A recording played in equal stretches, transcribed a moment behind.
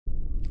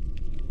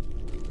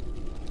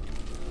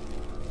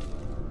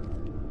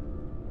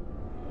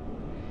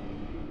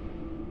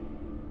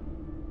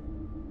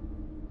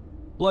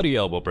Bloody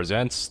Elbow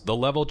presents the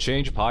Level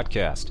Change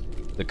Podcast,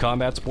 the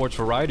combat sports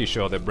variety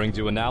show that brings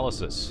you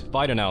analysis,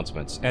 fight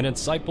announcements, and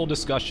insightful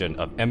discussion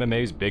of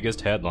MMA's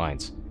biggest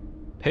headlines.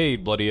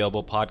 Paid Bloody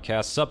Elbow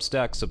Podcast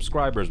Substack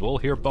subscribers will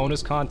hear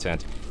bonus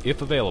content,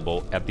 if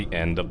available, at the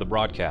end of the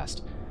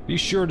broadcast. Be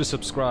sure to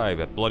subscribe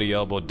at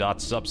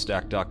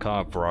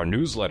bloodyelbow.substack.com for our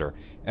newsletter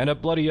and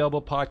at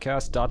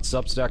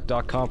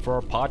bloodyelbowpodcast.substack.com for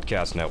our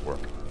podcast network.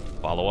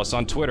 Follow us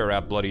on Twitter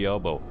at Bloody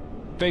Elbow,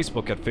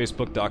 Facebook at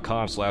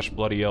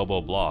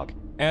facebook.com/bloodyelbowblog,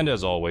 and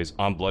as always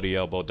on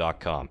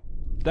bloodyelbow.com.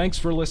 Thanks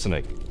for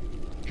listening.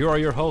 Here are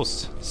your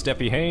hosts,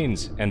 Steffi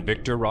Haynes and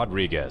Victor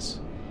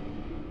Rodriguez.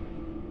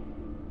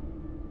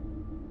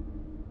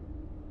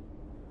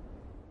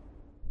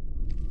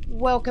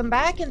 Welcome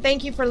back, and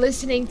thank you for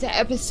listening to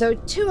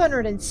episode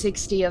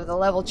 260 of the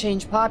Level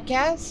Change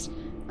Podcast.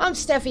 I'm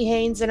Steffi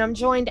Haynes, and I'm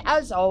joined,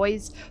 as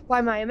always,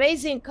 by my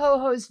amazing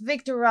co-host,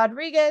 Victor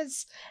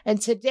Rodriguez. And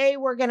today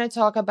we're going to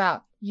talk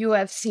about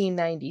UFC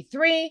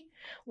 93.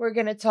 We're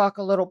going to talk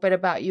a little bit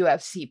about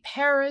UFC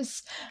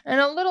Paris.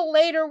 And a little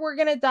later, we're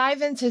going to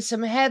dive into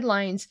some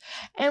headlines.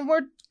 And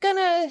we're going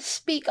to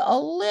speak a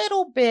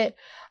little bit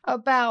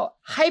about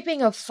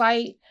hyping a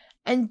fight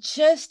and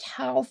just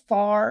how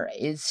far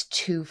is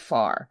too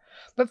far.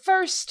 But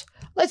first,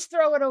 let's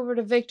throw it over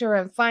to Victor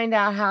and find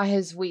out how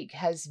his week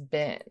has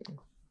been.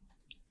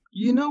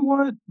 You know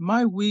what?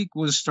 My week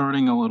was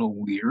starting a little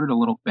weird, a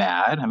little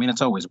bad. I mean,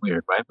 it's always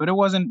weird, right? But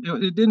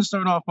it didn't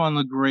start off on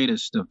the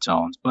greatest of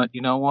tones. But you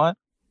know what?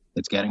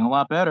 It's getting a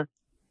lot better.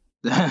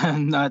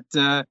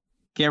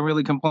 Can't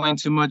really complain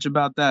too much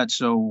about that.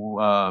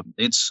 So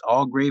it's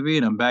all gravy,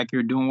 and I'm back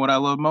here doing what I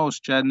love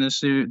most, chatting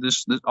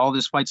all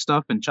this fight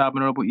stuff and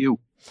chopping it up with you.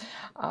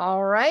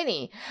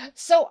 Alrighty.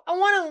 So I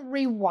want to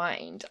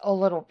rewind a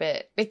little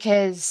bit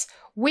because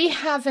we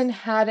haven't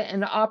had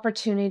an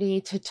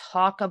opportunity to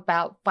talk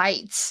about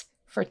fights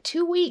for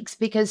 2 weeks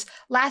because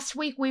last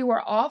week we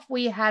were off.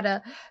 We had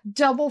a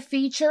double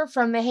feature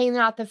from the Hey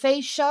Not the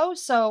Face show.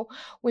 So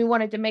we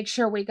wanted to make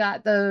sure we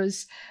got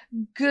those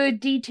good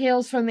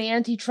details from the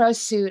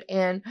antitrust suit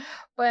in,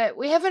 but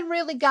we haven't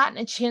really gotten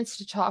a chance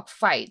to talk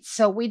fights.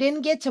 So we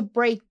didn't get to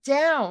break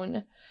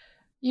down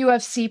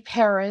UFC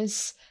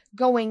Paris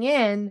going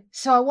in.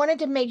 So I wanted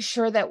to make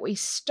sure that we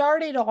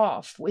started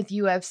off with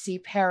UFC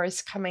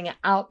Paris coming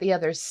out the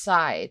other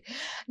side.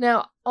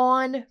 Now,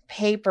 on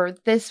paper,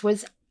 this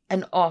was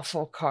an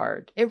awful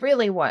card. It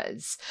really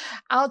was.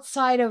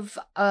 Outside of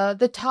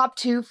the top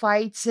two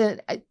fights,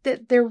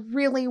 there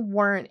really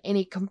weren't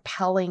any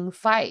compelling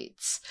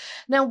fights.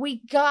 Now, we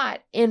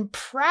got in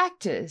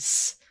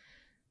practice,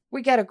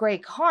 we got a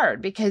great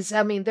card because,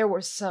 I mean, there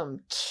were some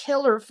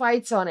killer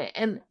fights on it.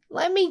 And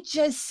let me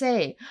just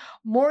say,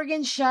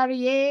 Morgan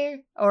Charrier,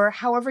 or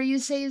however you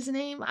say his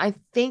name, I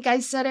think I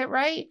said it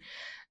right.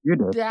 You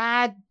did.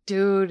 That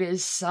dude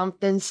is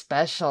something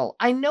special.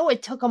 I know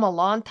it took him a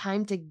long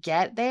time to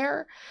get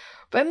there,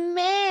 but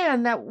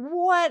man,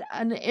 what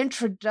an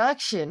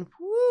introduction.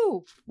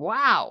 Woo,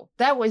 wow,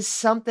 that was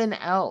something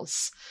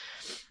else.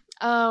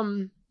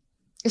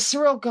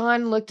 Cyril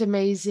Gane looked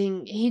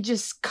amazing. He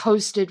just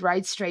coasted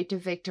right straight to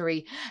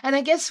victory. And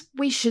I guess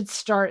we should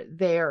start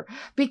there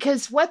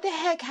because what the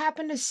heck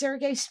happened to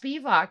Sergey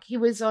Spivak? He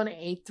was on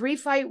a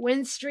 3-fight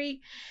win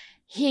streak.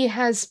 He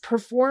has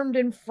performed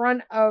in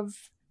front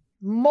of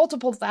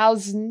multiple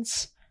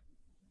thousands.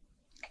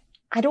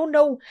 I don't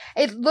know.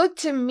 It looked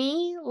to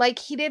me like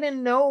he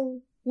didn't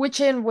know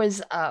which end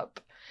was up.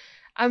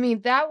 I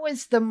mean, that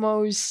was the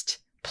most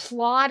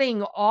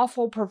plodding,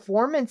 awful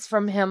performance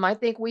from him I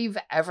think we've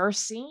ever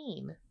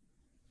seen.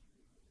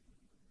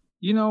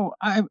 You know,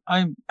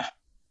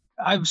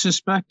 I've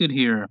suspected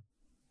here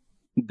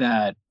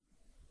that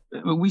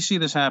we see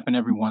this happen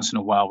every once in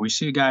a while. We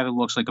see a guy that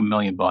looks like $1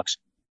 million.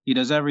 He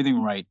does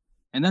everything right.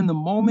 And then the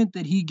moment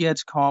that he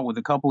gets caught with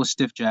a couple of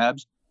stiff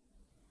jabs,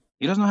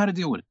 he doesn't know how to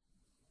deal with it.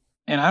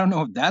 And I don't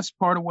know if that's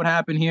part of what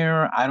happened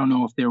here. I don't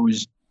know if I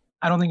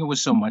don't think it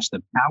was so much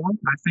the power.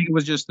 I think it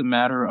was just a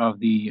matter of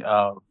the,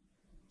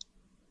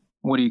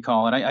 what do you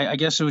call it? I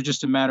guess it was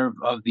just a matter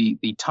of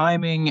the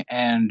timing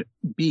and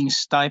being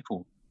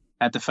stifled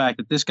at the fact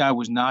that this guy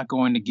was not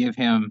going to give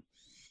him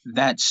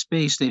that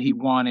space that he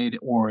wanted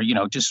or,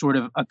 just sort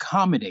of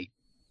accommodate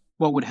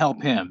what would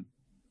help him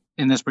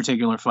in this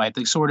particular fight.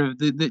 He's good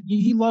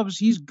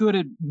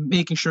at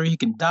making sure he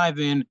can dive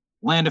in,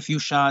 land a few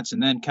shots,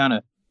 and then kind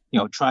of,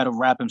 try to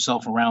wrap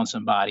himself around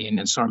somebody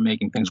and start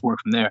making things work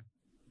from there.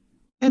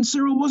 And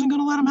Cyril wasn't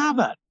going to let him have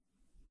that.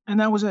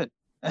 And that was it.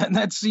 And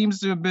that seems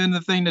to have been the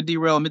thing to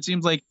derail him. It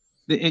seems like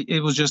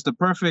it was just the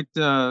perfect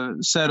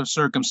set of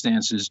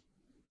circumstances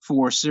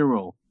for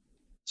Cyril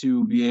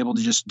to be able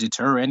to just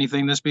deter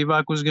anything that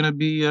Spivak was going to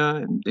be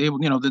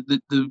able,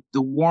 the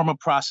warm-up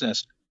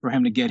process for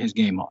him to get his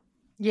game on.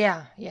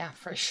 Yeah,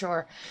 for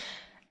sure.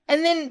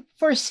 And then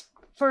for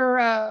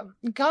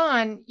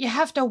Gane, you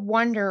have to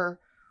wonder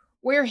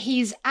where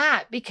he's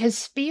at because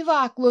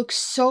Spivak looks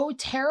so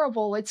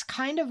terrible. It's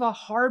kind of a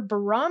hard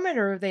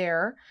barometer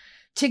there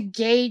to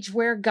gauge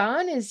where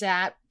Gane is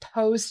at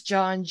post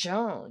John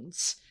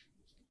Jones.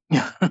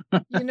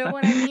 You know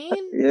what I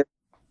mean? Yeah.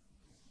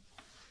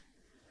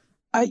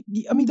 I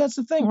mean, that's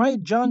the thing,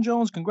 right? John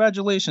Jones,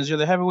 congratulations, you're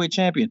the heavyweight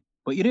champion,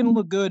 but you didn't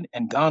look good,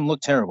 and Gane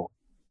looked terrible.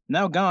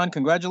 Now Gane,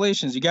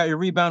 congratulations, you got your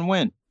rebound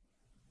win.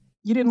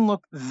 You didn't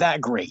look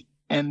that great,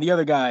 and the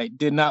other guy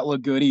did not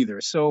look good either.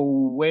 So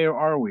where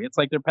are we? It's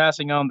like they're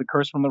passing on the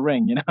curse from the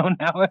ring, you know?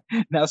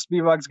 Now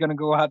Spivak's going to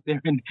go out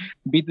there and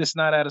beat the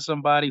snot out of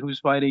somebody who's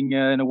fighting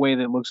in a way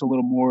that looks a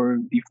little more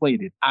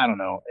deflated. I don't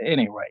know. It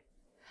ain't right.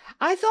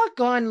 I thought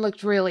Gane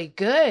looked really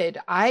good.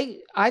 I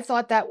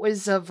thought that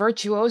was a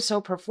virtuoso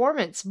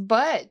performance,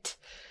 but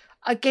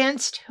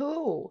against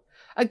who?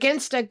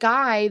 Against a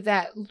guy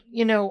that,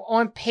 you know,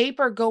 on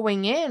paper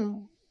going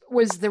in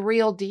was the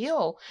real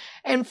deal.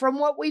 And from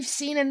what we've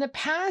seen in the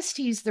past,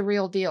 he's the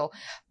real deal.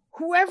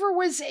 Whoever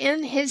was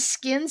in his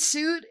skin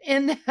suit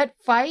in that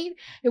fight,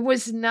 it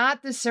was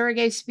not the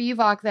Sergey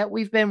Spivak that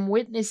we've been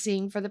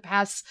witnessing for the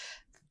past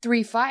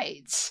 3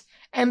 fights.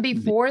 And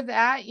before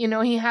that, you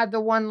know, he had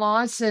the one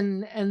loss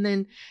and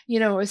then, you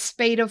know, a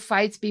spate of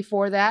fights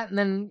before that. And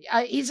then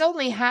he's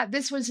only had,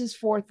 this was his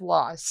 4th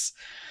loss.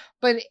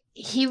 But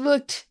he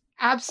looked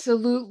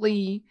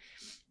absolutely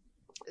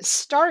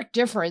stark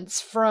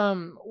difference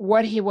from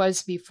what he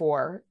was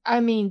before. I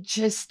mean,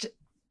 just,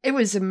 it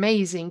was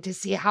amazing to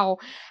see how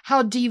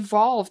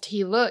devolved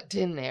he looked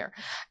in there.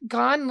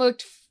 Gane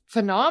looked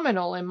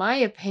phenomenal, in my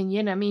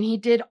opinion. I mean, he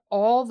did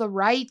all the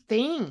right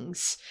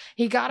things.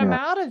 He got him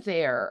out of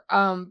there.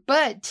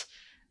 But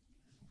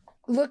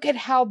look at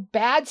how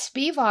bad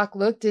Spivak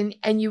looked,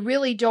 and you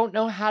really don't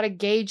know how to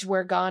gauge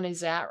where Gane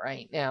is at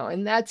right now.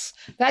 And that's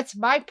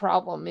my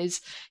problem is,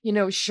 you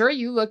know, sure,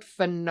 you looked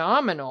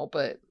phenomenal,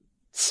 but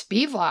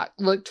Spivak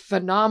looked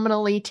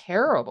phenomenally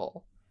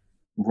terrible.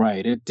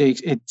 Right.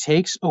 It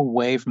takes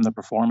away from the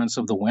performance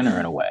of the winner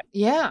in a way.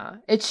 Yeah,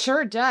 it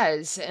sure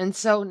does. And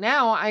so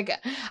now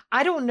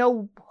I don't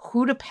know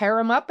who to pair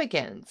him up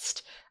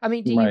against. I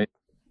mean,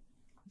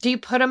 do you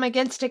put him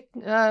against a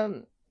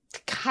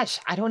gosh,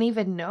 I don't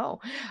even know.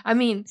 I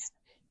mean,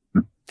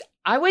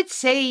 I would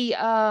say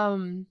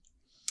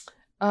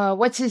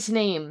what's his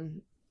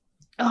name?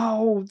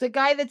 Oh, the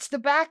guy that's the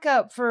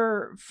backup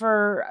for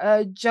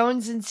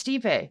Jones and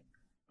Stipe.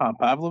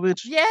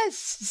 Pavlovich? Yes.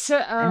 So,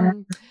 I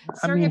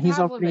mean, he's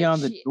already on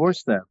the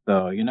doorstep,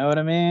 though. You know what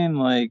I mean?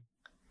 Like,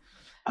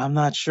 I'm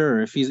not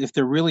sure if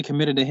they're really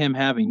committed to him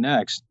having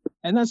next.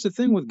 And that's the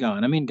thing with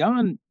Gane. I mean,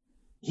 Gane,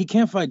 he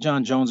can't fight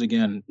John Jones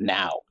again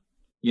now.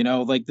 You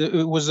know, like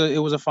it was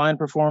a fine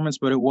performance,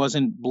 but it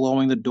wasn't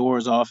blowing the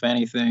doors off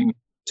anything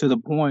to the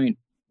point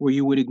where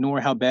you would ignore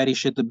how bad he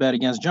shit the bed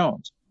against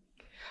Jones.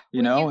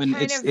 You know, and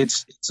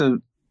it's a.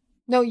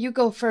 No, you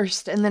go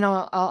first, and then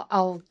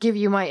I'll give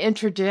you my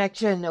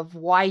introduction of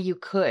why you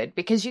could,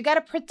 because you got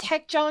to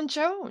protect John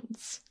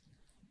Jones.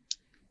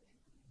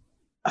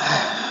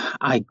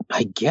 I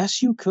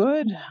guess you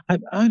could. I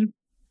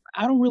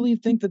don't really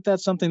think that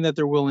that's something that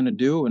they're willing to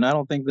do, and I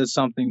don't think that's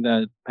something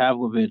that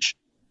Pavlovich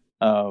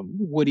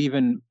would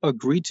even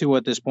agree to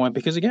at this point,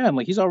 because again,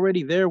 like, he's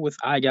already there with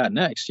I got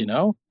next. You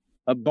know,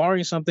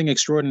 barring something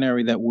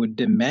extraordinary that would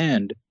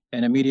demand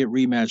an immediate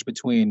rematch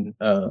between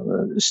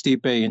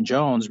Stipe and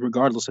Jones,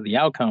 regardless of the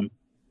outcome.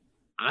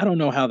 I don't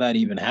know how that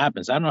even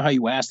happens. I don't know how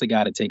you ask the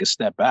guy to take a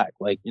step back.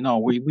 Like, you know,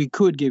 we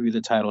could give you the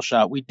title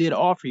shot. We did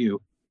offer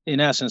you, in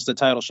essence, the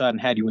title shot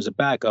and had you as a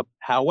backup.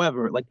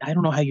 However, like, I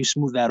don't know how you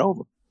smooth that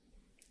over.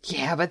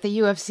 Yeah, but the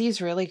UFC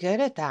is really good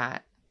at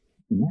that.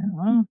 Yeah,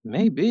 well,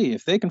 maybe.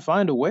 If they can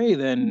find a way,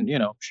 then, you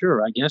know,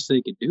 sure, I guess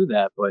they could do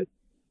that. But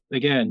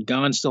again,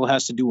 Gane still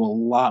has to do a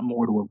lot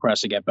more to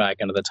impress to get back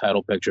into the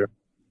title picture.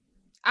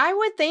 I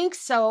would think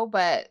so,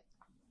 but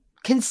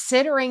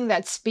considering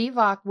that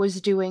Spivak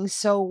was doing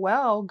so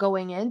well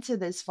going into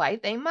this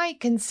fight, they might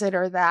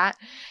consider that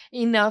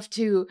enough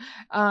to,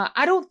 I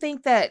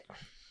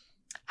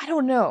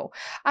don't know.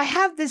 I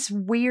have this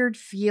weird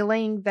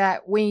feeling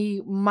that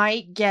we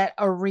might get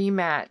a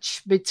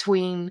rematch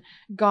between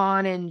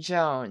Gane and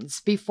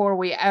Jones before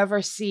we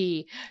ever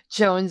see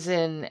Jones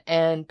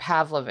and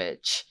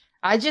Pavlovich.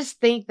 I just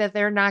think that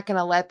they're not going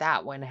to let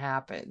that one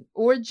happen,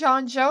 or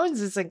John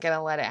Jones isn't going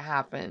to let it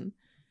happen.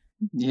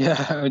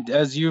 Yeah,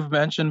 as you've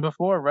mentioned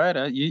before,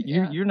 right?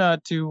 You're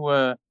not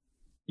too,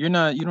 you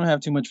don't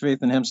have too much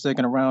faith in him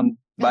sticking around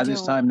by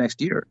this time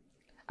next year.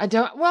 I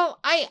don't.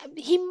 Well,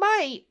 he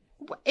might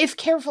if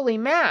carefully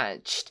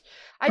matched.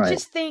 I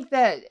just think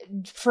that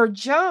for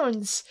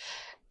Jones,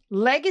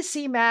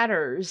 legacy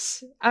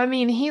matters. I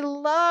mean, he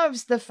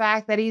loves the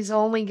fact that he's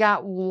only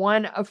got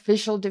one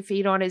official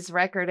defeat on his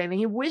record, and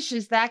he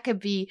wishes that could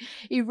be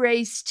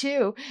erased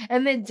too.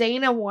 And then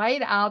Dana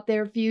White out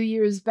there a few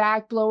years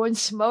back blowing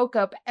smoke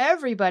up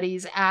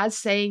everybody's ass,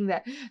 saying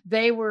that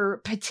they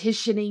were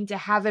petitioning to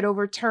have it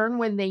overturned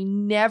when they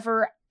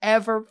never,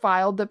 ever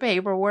filed the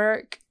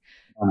paperwork.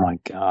 Oh my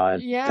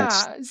God. Yeah.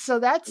 So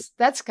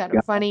that's kind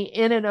of funny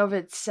in and of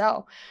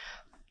itself.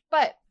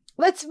 But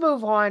let's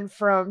move on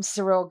from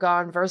Ciryl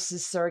Gane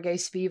versus Sergey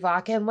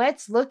Spivak, and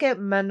let's look at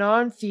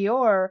Manon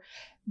Fiorot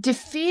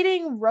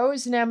defeating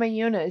Rose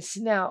Namajunas.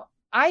 Now,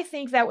 I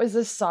think that was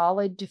a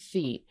solid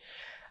defeat.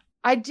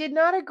 I did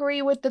not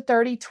agree with the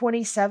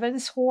 30-27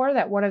 score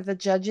that one of the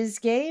judges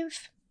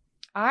gave.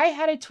 I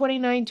had a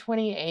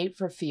 29-28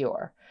 for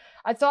Fior.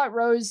 I thought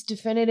Rose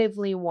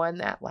definitively won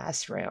that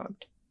last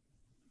round.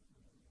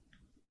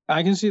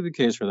 I can see the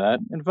case for that.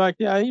 In fact,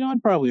 yeah,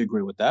 I'd probably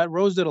agree with that.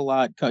 Rose did a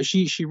lot.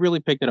 She really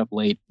picked it up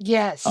late.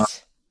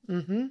 Yes.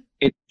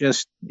 It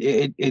just,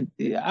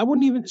 I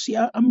wouldn't even see,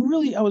 I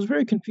was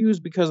very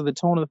confused because of the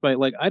tone of the fight.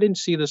 Like, I didn't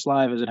see this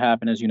live as it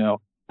happened, as you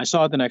know. I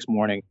saw it the next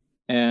morning,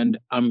 and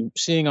I'm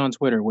seeing on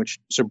Twitter, which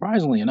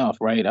surprisingly enough,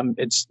 right?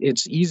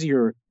 It's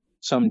easier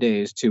some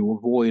days to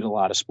avoid a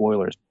lot of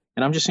spoilers.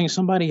 And I'm just seeing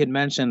somebody had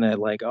mentioned that,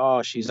 like,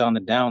 oh, she's on the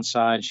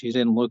downside. She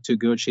didn't look too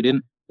good.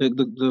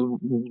 The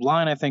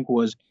line, I think,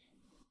 was,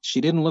 she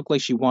didn't look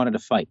like she wanted to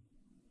fight.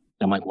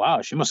 And I'm like,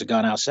 wow, she must have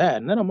gone out sad.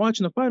 And then I'm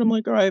watching the fight. I'm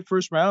like, all right,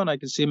 first round, I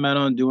can see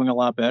Manon doing a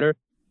lot better.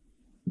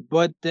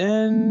 But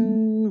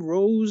then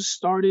Rose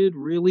started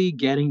really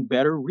getting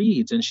better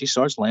reads, and she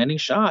starts landing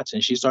shots,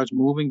 and she starts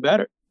moving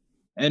better.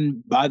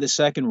 And by the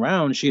second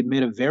round, she had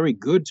made a very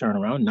good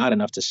turnaround, not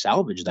enough to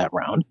salvage that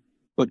round,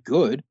 but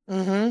good.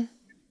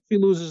 She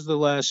loses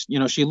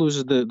she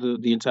loses the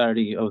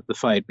entirety of the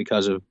fight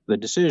because of the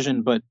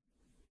decision. But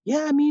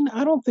yeah, I mean,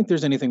 I don't think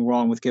there's anything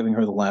wrong with giving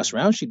her the last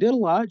round. She did a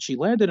lot. She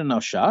landed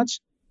enough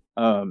shots.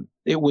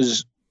 It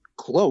was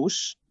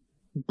close,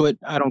 but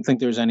I don't think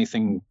there's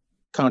anything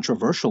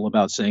controversial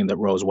about saying that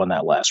Rose won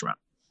that last round.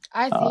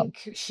 I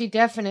think she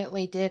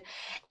definitely did.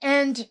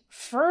 And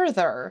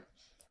further,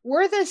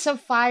 were this a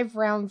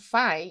 5-round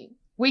fight,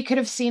 we could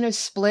have seen a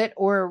split,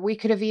 or we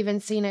could have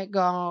even seen it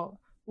go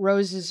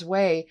Rose's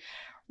way.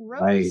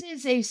 Rose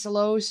is a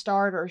slow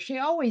starter. She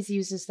always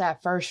uses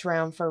that first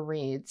round for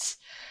reads.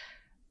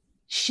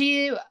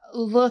 She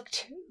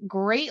looked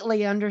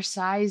greatly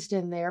undersized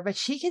in there, but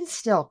she can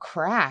still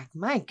crack.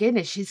 My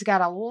goodness, she's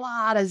got a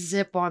lot of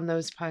zip on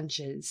those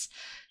punches.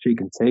 She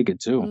can take it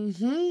too.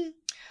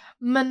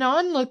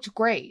 Manon looked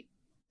great.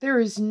 There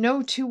is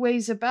no two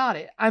ways about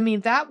it. I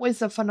mean, that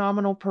was a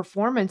phenomenal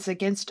performance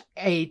against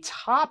a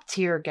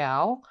top-tier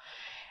gal.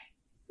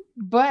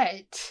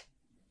 But,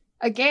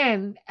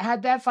 again,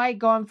 had that fight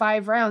gone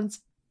 5 rounds,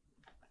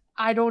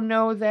 I don't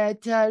know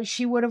that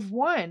she would have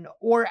won.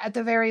 Or at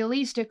the very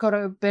least, it could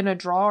have been a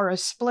draw or a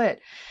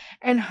split.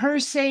 And her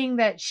saying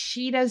that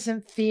she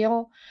doesn't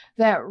feel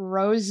that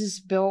Rose is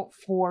built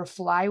for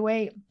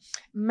flyweight.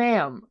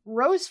 Ma'am,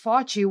 Rose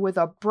fought you with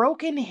a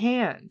broken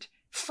hand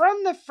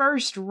from the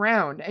first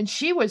round, and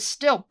she was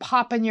still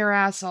popping your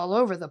ass all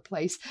over the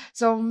place.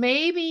 So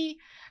maybe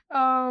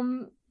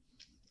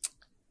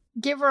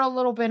give her a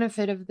little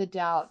benefit of the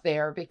doubt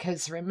there,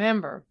 because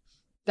remember,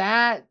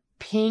 that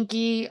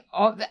pinky,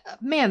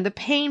 the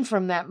pain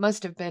from that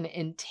must have been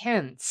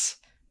intense.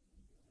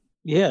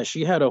 Yeah,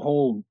 she had a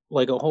whole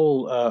blow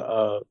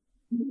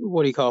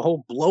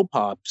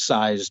pop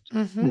sized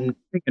in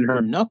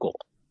her knuckle.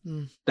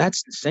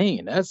 That's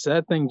insane.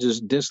 That thing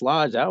just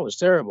dislodged. That was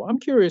terrible. I'm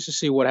curious to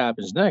see what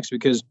happens next,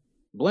 because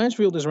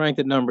Blanchfield is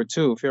ranked at number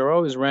 2.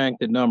 Fiorot is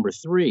ranked at number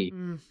 3.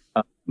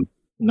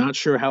 Not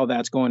sure how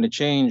that's going to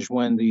change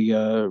when the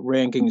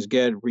rankings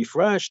get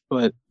refreshed,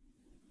 but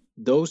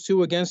those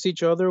two against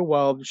each other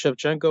while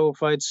Shevchenko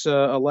fights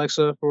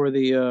Alexa for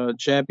the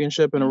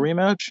championship in a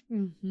rematch.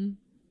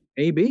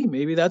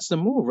 Maybe that's the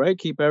move, right?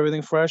 Keep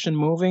everything fresh and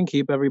moving,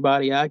 keep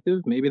everybody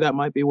active. Maybe that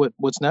might be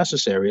what's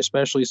necessary,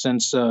 especially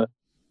since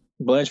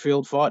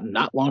Blanchfield fought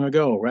not long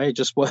ago, right?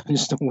 Just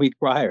a week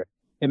prior.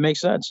 It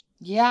makes sense.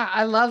 Yeah,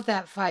 I love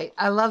that fight.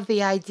 I love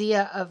the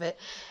idea of it.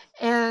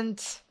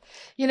 And,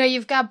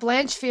 you've got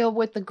Blanchfield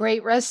with the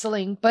great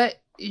wrestling,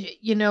 but,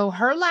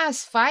 her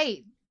last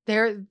fight,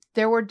 there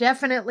were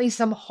definitely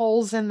some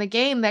holes in the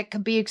game that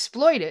could be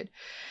exploited.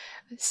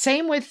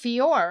 Same with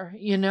Fior,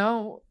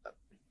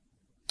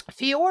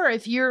 Fior,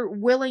 if you're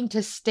willing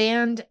to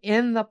stand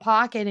in the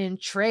pocket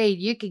and trade,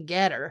 you can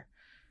get her.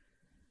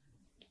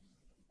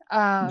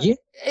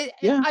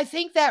 I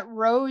think that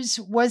Rose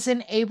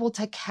wasn't able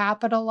to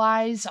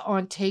capitalize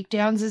on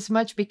takedowns as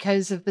much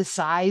because of the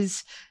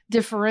size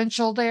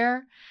differential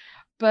there.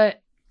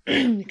 But,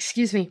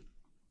 excuse me,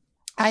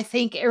 I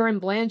think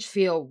Erin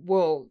Blanchfield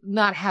will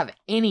not have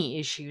any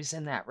issues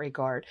in that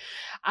regard.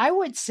 I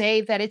would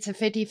say that it's a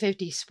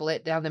 50-50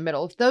 split down the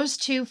middle. If those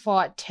two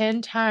fought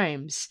 10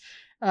 times,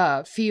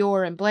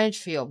 Fior and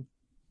Blanchfield,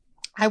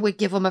 I would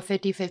give them a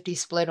 50-50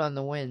 split on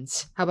the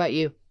wins. How about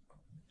you?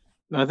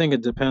 I think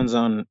it depends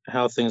on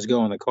how things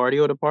go in the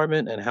cardio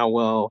department and how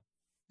well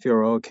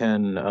Fiorot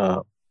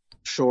can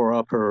shore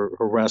up her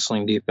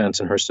wrestling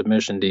defense and her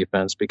submission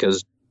defense,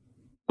 because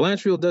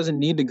Blanchfield doesn't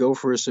need to go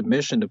for a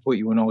submission to put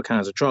you in all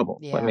kinds of trouble.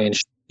 Yeah. I mean,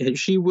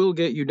 she will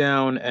get you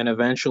down and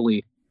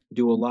eventually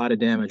do a lot of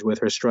damage with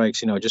her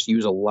strikes. Just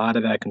use a lot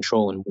of that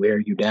control and wear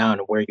you down.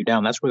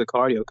 That's where the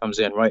cardio comes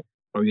in, right?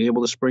 Are you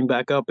able to spring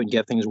back up and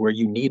get things where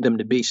you need them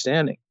to be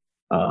standing?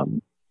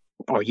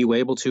 Are you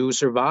able to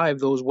survive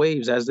those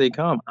waves as they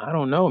come? I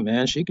don't know,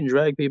 man. She can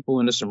drag people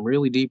into some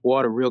really deep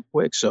water real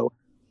quick. So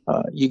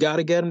you got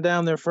to get them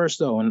down there first,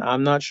 though. And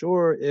I'm not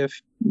sure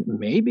if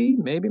maybe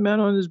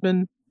Manon has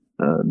been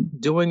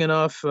doing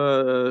enough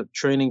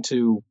training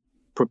to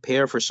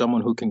prepare for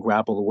someone who can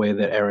grapple the way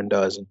that Aaron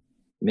does and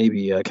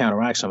maybe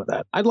counteract some of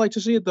that. I'd like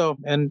to see it, though,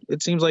 and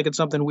it seems like it's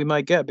something we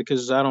might get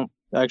because I don't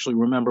actually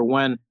remember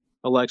when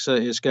Alexa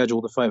is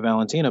scheduled to fight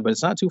Valentina, but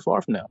it's not too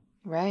far from now.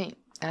 Right.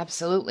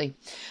 Absolutely.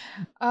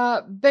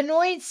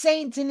 Benoit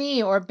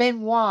Saint-Denis, or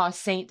Benoit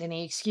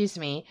Saint-Denis, excuse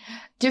me,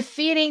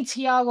 defeating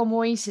Thiago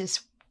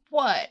Moises.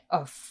 What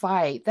a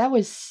fight. That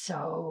was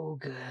so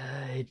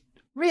good.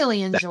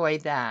 Really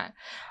enjoyed that.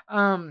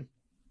 And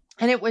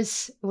it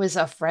was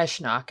a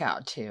fresh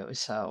knockout too.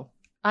 So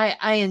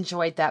I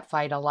enjoyed that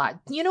fight a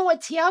lot. You know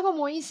what? Thiago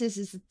Moises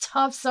is a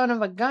tough son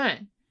of a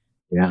gun.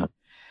 Yeah.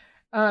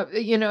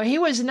 He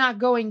was not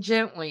going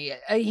gently.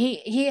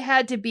 He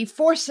had to be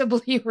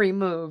forcibly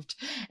removed.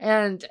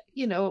 And,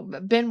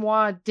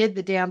 Benoit did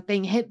the damn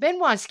thing.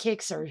 Benoit's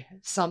kicks are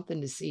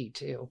something to see,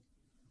 too.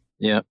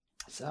 Yeah.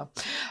 So,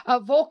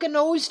 Volkan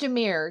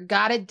Ozdemir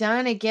got it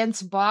done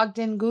against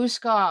Bogdan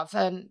Guskov.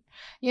 And,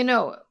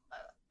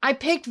 I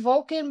picked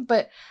Volkan,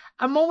 but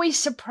I'm always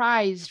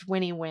surprised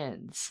when he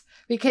wins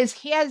because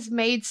he has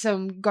made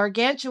some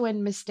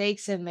gargantuan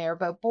mistakes in there.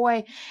 But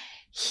boy,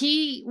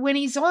 when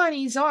he's on,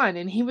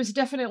 and he was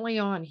definitely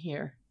on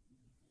here.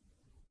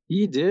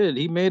 He did.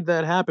 He made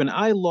that happen.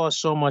 I lost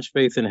so much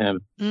faith in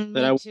him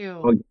Me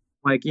too.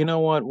 Like, you know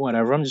what?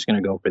 Whatever. I'm just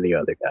going to go for the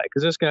other guy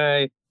because this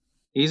guy,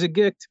 he's a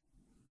gict.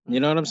 You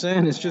know what I'm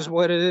saying? It's just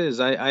what it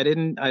is. I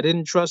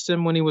didn't trust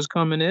him when he was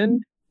coming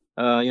in.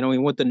 He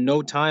went the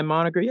no time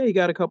moniker. Yeah, he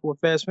got a couple of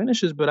fast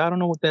finishes, but I don't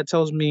know what that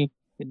tells me.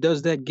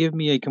 Does that give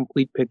me a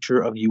complete picture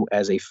of you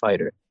as a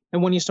fighter?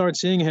 And when you start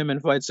seeing him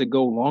in fights that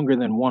go longer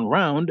than one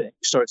round, you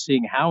start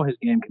seeing how his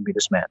game can be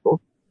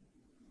dismantled.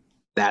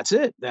 That's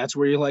it. That's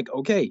where you're like,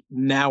 okay,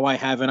 now I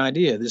have an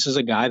idea. This is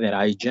a guy that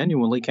I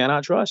genuinely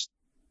cannot trust.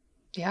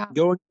 Yeah.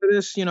 Going for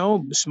this,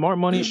 smart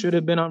money should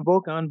have been on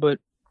Volkan, but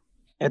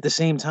at the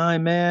same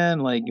time, man,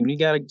 like when you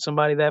got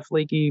somebody that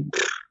flaky,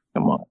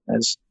 come on.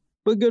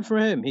 But good for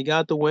him. He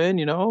got the win.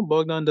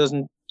 Bogdan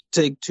doesn't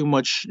take too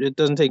much. It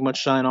doesn't take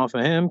much shine off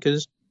of him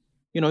because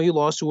you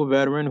lost to a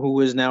veteran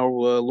who is now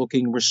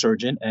looking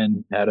resurgent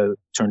and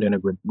turned in a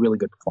really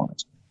good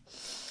performance.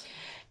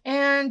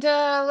 And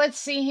let's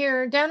see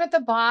here. Down at the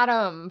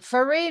bottom,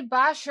 Farid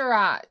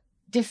Basharat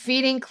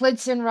defeating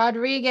Klidson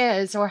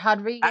Rodriguez.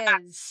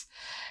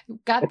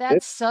 Got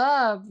that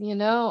sub,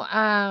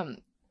 The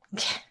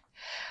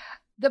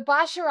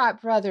Basharat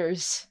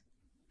brothers,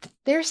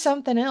 they're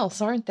something else,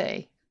 aren't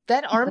they?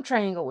 That arm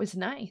triangle was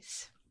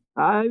nice.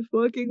 I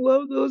fucking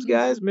love those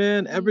guys,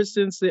 man. Ever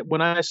since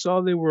when I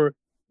saw they were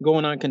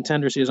going on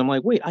Contender Series, I'm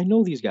like, wait, I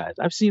know these guys.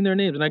 I've seen their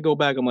names. And I go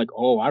back, I'm like,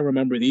 oh, I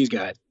remember these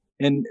guys.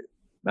 And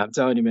I'm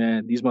telling you,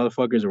 man, these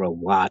motherfuckers are a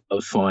lot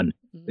of fun.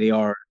 Mm-hmm. They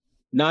are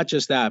not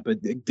just that, but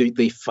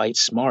they fight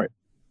smart.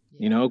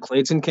 Yeah.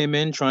 Klidson came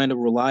in trying to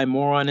rely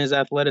more on his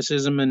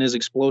athleticism and his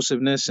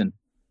explosiveness. And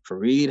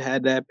Farid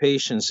had that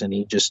patience and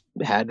he just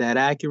had that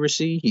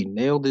accuracy. He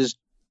nailed his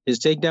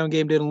takedown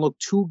game. Didn't look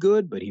too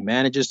good, but he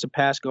manages to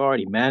pass guard.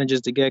 He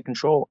manages to get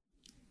control.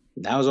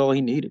 That was all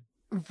he needed.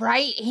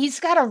 Right. He's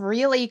got a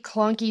really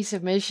clunky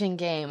submission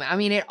game. I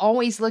mean, it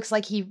always looks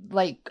like he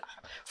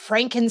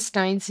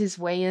Frankensteins his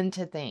way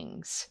into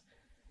things.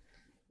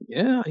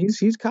 Yeah,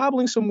 he's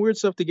cobbling some weird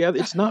stuff together.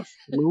 It's not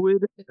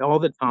fluid all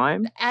the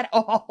time. At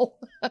all.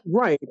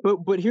 Right.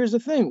 But here's the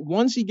thing.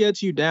 Once he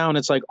gets you down,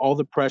 it's like all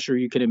the pressure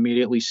you can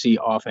immediately see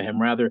off of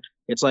him. Rather,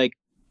 it's like,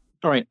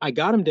 all right, I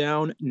got him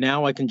down.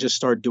 Now I can just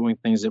start doing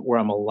things where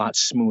I'm a lot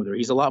smoother.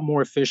 He's a lot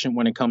more efficient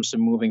when it comes to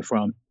moving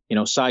from,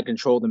 side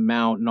control to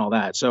mount and all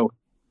that. So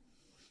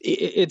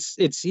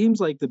it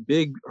seems like the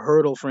big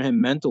hurdle for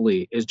him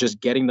mentally is just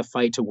getting the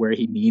fight to where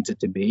he needs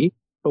it to be.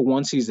 But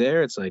once he's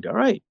there, it's like, all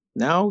right,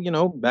 now,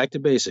 back to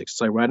basics.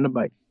 It's like riding a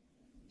bike.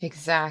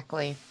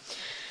 Exactly.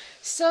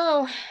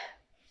 So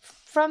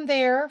from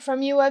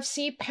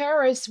UFC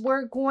Paris,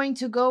 we're going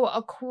to go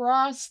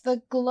across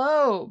the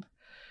globe.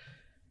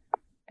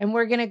 And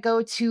we're going to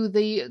go to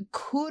the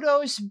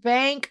Kudos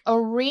Bank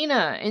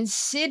Arena in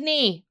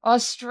Sydney,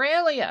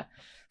 Australia.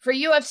 For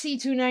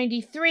UFC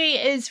 293,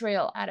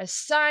 Israel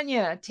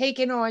Adesanya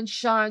taking on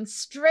Sean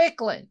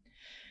Strickland.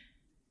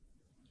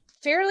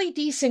 Fairly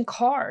decent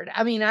card.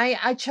 I mean,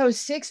 I chose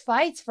 6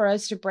 fights for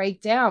us to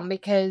break down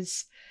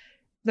because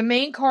the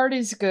main card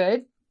is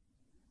good.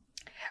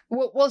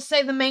 We'll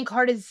say the main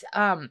card is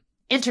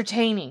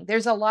entertaining.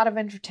 There's a lot of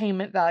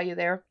entertainment value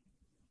there.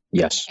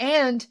 Yes.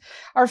 And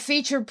our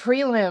featured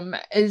prelim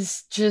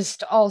is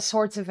just all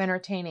sorts of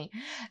entertaining.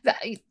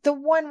 The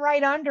one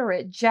right under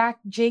it, Jack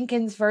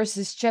Jenkins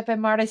versus Chepe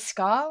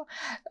Mariscal.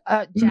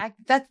 Jack,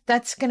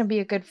 that's going to be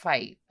a good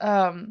fight.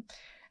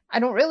 I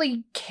don't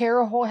really care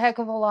a whole heck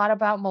of a lot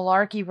about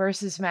Malarkey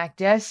versus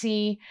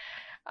Makdessi.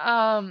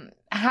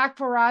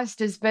 Haqparast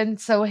has been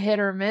so hit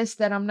or miss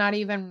that I'm not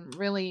even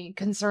really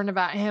concerned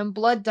about him.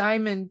 Blood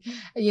Diamond,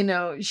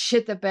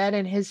 shit the bed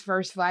in his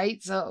first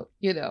fight. So,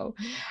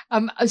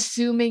 I'm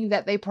assuming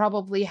that they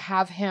probably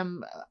have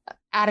him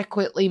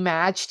adequately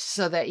matched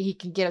so that he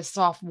can get a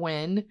soft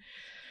win.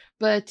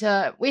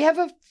 But we have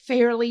a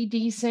fairly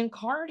decent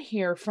card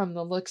here from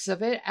the looks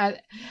of it.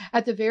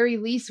 At the very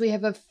least, we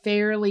have a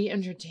fairly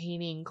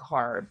entertaining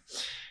card.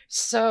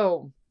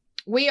 So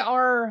we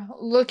are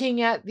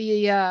looking at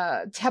the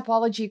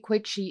Tapology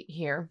quick sheet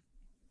here.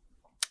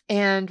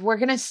 And we're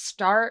going to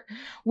start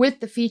with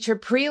the feature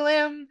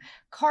prelim.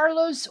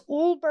 Carlos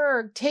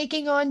Ulberg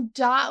taking on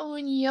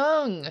Da-Un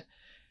Young.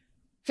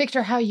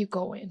 Victor, how you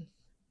going?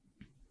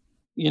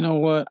 You know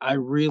what? I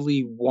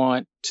really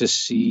want to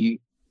see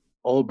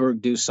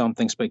Ulberg do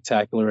something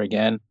spectacular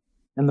again.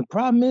 And the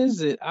problem is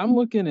that I'm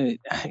looking at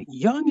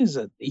Young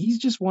he's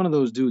just one of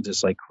those dudes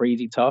that's like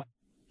crazy tough.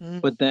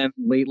 But then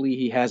lately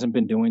he hasn't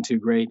been doing too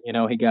great. You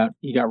know, he got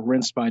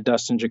rinsed by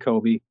Dustin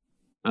Jacoby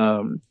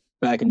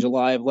back in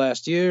July of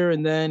last year,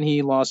 and then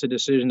he lost a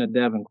decision to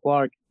Devin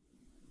Clark.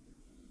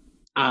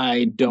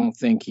 I don't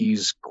think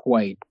he's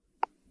quite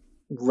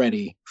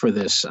ready for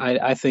this.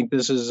 I think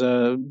this is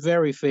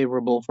very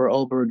favorable for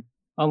Ulberg,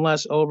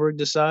 unless Ulberg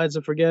decides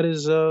to forget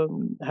his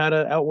how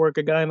to outwork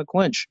a guy in the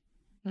clinch,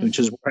 which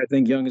is where I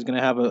think Young is going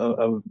to have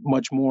a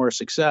much more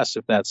success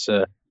if that's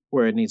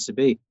where it needs to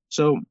be.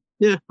 So,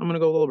 yeah, I'm going to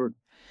go with Ulberg.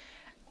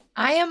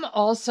 I am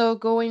also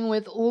going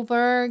with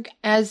Ulberg,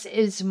 as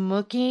is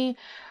Mookie.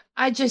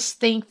 I just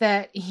think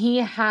that he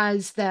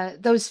has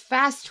those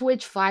fast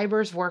twitch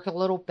fibers work a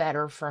little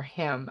better for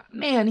him.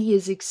 Man, he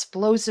is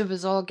explosive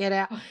as all get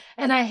out.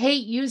 And I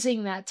hate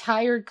using that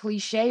tired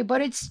cliche,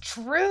 but it's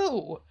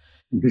true.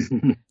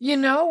 You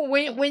know,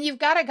 when you've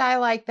got a guy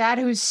like that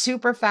who's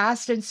super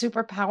fast and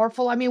super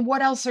powerful, I mean,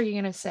 what else are you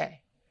going to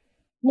say?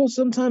 Well,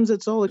 sometimes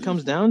that's all it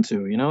comes down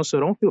to, you know, so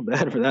don't feel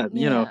bad for that.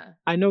 Yeah. You know,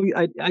 I know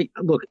I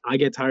look, I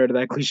get tired of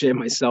that cliche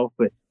myself,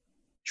 but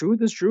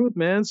truth is truth,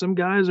 man. Some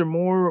guys are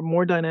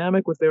more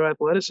dynamic with their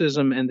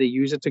athleticism and they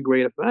use it to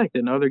great effect.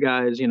 And other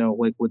guys, you know,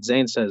 like what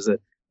Zane says,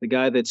 that the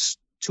guy that's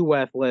too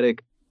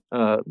athletic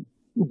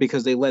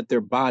because they let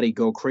their body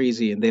go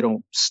crazy and they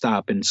don't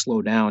stop and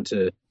slow down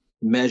to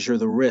measure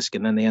the risk,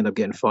 and then they end up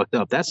getting fucked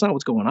up. That's not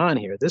what's going on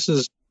here. This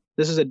is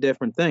a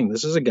different thing.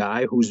 This is a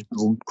guy whose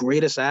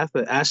greatest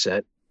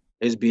asset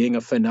is being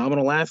a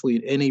phenomenal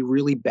athlete in a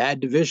really bad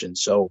division.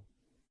 So,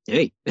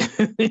 hey,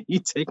 you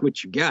take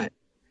what you got.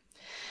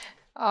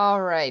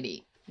 All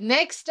righty.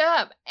 Next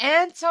up,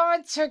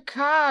 Anton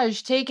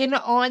Turkalj taking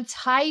on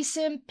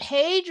Tyson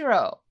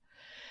Pedro.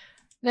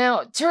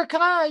 Now,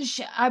 Turkalj,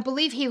 I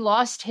believe he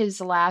lost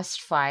his last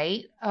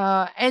fight,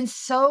 and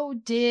so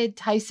did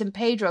Tyson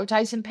Pedro.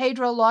 Tyson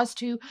Pedro lost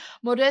to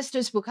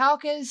Modestas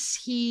Bukalkas.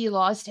 He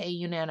lost a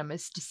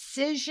unanimous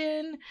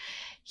decision.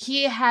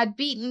 He had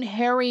beaten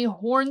Harry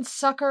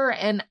Hornsucker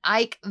and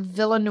Ike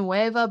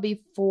Villanueva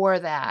before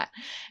that.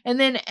 And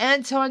then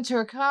Anton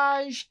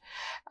Turkalj,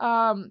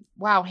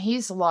 wow,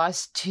 he's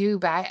lost two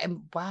back.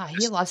 Wow,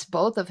 he lost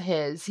both of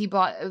his. He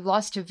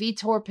lost to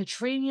Vitor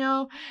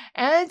Petrino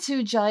and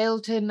to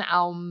Jailton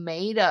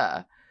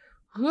Almeida.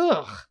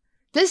 Ugh.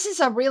 This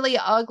is a really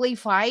ugly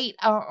fight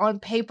on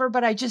paper,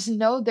 but I just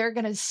know they're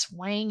going to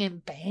swing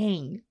and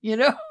bang, you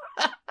know?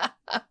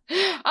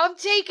 I'm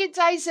taking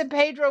Tyson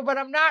Pedro, but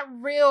I'm not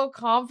real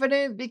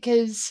confident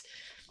because,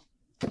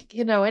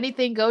 you know,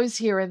 anything goes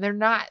here and they're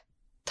not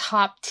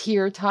top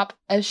tier, top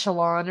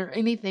echelon or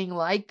anything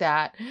like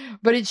that.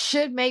 But it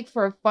should make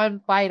for a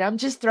fun fight. I'm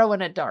just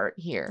throwing a dart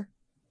here.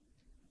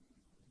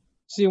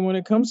 See, when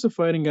it comes to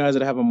fighting guys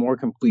that have a more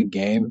complete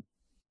game,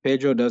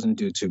 Pedro doesn't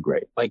do too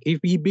great. Like, if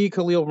he beat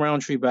Khalil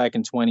Roundtree back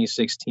in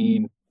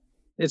 2016,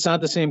 it's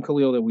not the same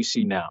Khalil that we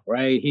see now,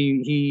 right?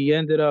 He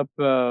ended up...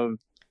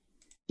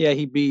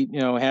 he beat,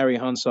 you know, Harry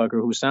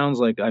Hunsucker, who sounds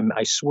like,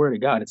 I swear to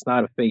God, it's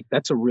not a fake.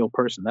 That's a real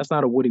person. That's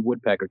not a Woody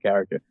Woodpecker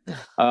character.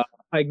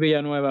 Ike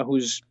Villanueva,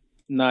 who's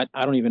not,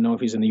 I don't even know if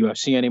he's in the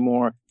UFC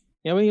anymore.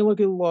 You know, when you look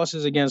at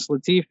losses against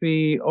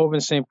Latifi, Oven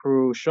St.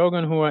 Preux,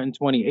 Shogun Rua in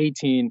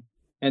 2018,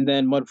 and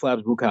then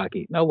Mudflaps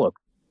Bukaki. Now, look,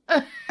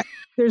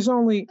 there's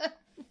only,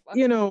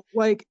 you know,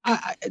 like,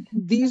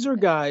 these are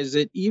guys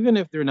that even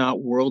if they're not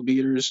world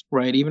beaters,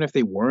 right, even if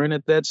they weren't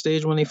at that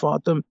stage when they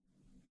fought them,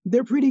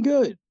 they're pretty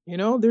good. You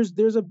know, there's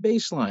a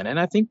baseline, and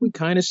I think we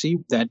kind of see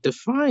that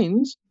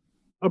defines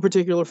a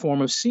particular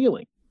form of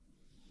ceiling,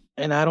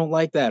 and I don't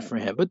like that for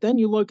him. But then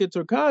you look at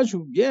Turkalj,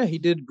 who, yeah, he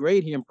did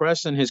great. He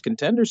impressed in his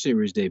Contender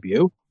Series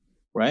debut,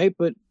 right?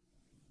 But,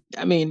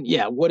 I mean,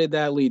 yeah, what did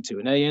that lead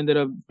to? Now he ended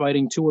up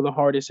fighting two of the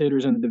hardest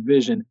hitters in the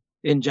division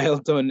in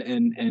Jailton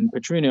and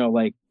Petrino.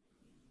 Like,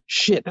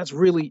 shit,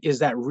 is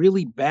that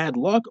really bad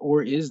luck,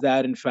 or is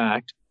that, in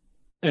fact,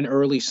 an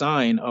early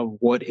sign of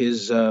what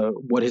his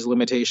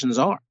limitations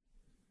are?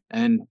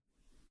 And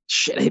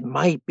shit, it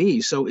might be.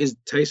 So is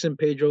Tyson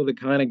Pedro the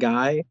kind of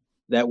guy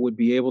that would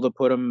be able to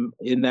put him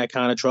in that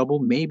kind of trouble?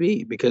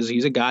 Maybe, because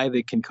he's a guy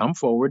that can come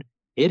forward,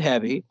 hit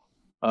heavy.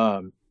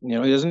 You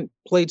know, he doesn't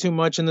play too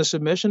much in the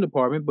submission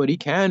department, but he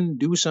can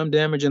do some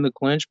damage in the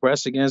clinch,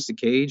 press against the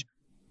cage.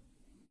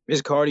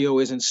 His cardio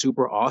isn't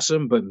super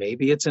awesome, but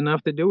maybe it's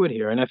enough to do it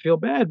here. And I feel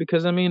bad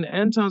because, I mean,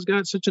 Anton's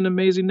got such an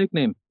amazing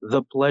nickname,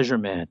 the Pleasure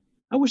Man.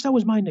 I wish that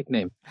was my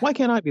nickname. Why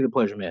can't I be the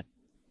Pleasure Man?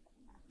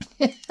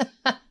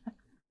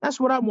 That's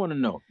what I want to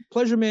know.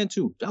 Pleasure Man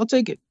 2. I'll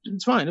take it.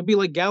 It's fine. It'll be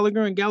like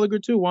Gallagher and Gallagher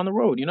 2 on the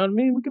road. You know what I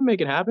mean? We can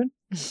make it happen.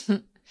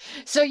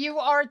 So you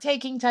are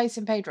taking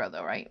Tyson Pedro,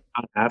 though, right?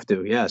 I have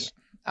to, yes.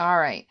 All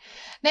right.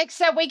 Next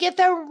up, we get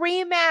the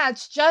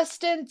rematch.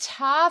 Justin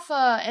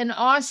Tafa and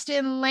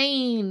Austin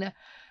Lane.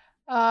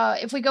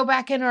 If we go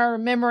back in our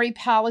memory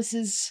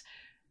palaces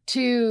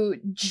to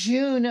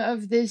June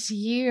of this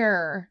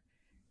year.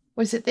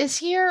 Was it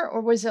this year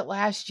or was it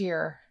last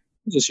year?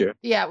 This year.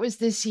 Yeah, it was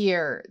this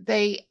year.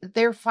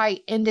 Their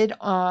fight ended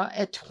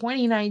at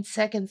 29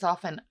 seconds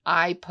off an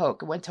eye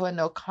poke. It went to a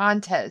no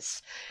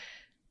contest.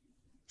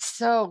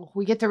 So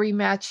we get the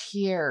rematch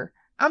here.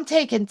 I'm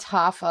taking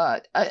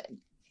Tafa.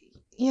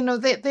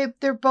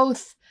 They're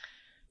both.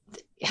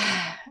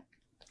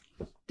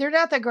 They're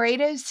not the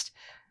greatest.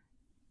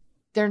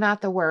 They're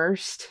not the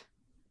worst.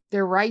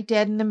 They're right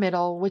dead in the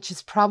middle, which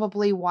is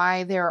probably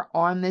why they're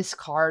on this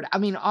card. I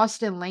mean,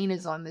 Austin Lane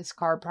is on this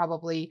card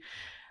probably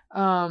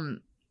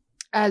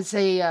as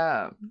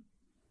a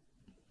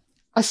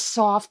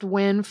soft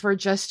win for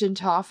Justin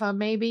Tafa,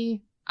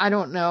 maybe. I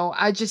don't know.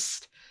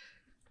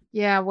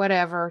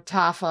 Whatever.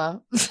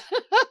 Tafa.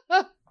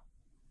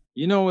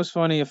 You know what's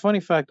funny? A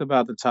funny fact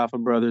about the Tafa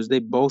brothers, they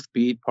both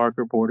beat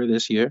Parker Porter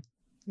this year.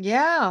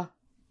 Yeah.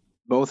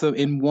 Both of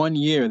in 1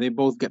 year, they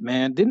both got,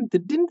 man, didn't the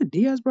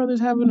Diaz brothers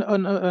have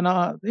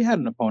they had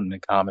an opponent in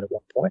common at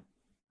one point?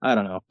 I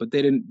don't know, but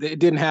it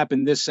didn't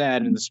happen this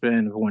sad in the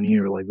span of 1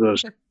 year like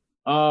this.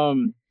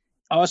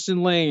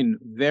 Austin Lane,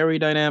 very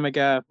dynamic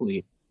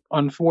athlete.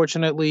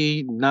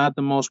 Unfortunately, not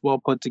the most well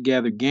put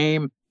together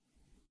game.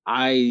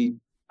 I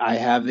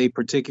have a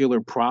particular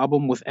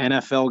problem with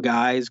NFL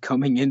guys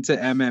coming into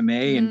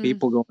MMA and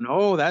people going,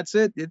 oh, that's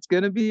it. It's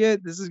going to be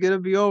it. This is going to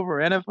be over.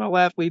 NFL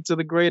athletes are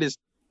the greatest.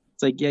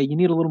 It's like, yeah, you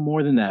need a little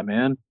more than that,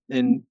 man.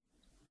 And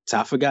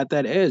Tafa got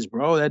that edge,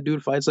 bro. That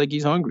dude fights like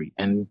he's hungry.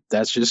 And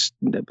that's just,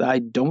 I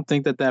don't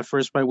think that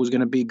first fight was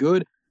going to be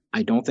good.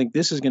 I don't think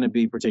this is going to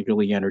be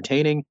particularly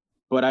entertaining.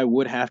 But I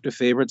would have to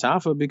favor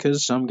Tafa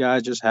because some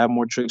guys just have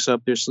more tricks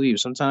up their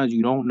sleeves. Sometimes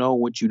you don't know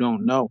what you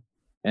don't know.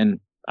 And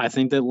I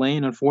think that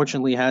Lane,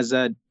 unfortunately, has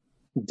that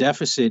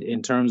deficit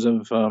in terms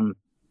of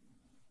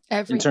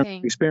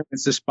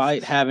experience,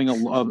 despite having a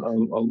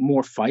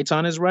more fights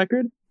on his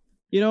record.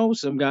 You know,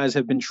 some guys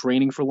have been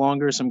training for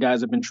longer. Some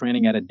guys have been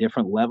training at a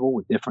different level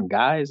with different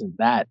guys, and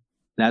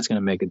that's going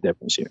to make a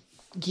difference here.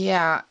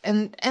 Yeah,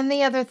 and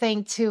the other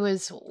thing too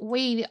is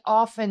we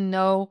often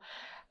know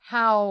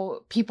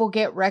how people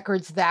get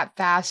records that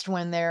fast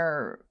when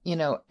they're,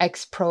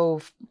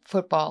 ex-pro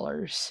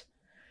footballers.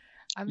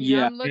 I mean,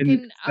 yeah, I'm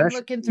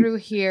looking through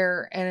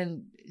here,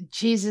 and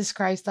Jesus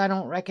Christ, I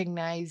don't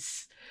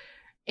recognize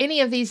any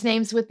of these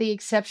names with the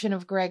exception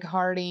of Greg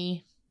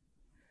Hardy.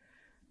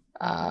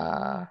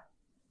 Juan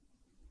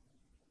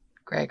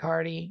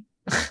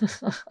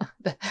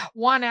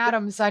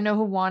Adams. I know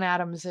who Juan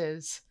Adams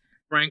is.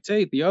 Frank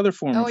Tate, the other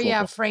former. Oh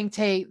yeah, Frank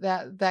Tate,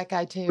 that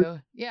guy too.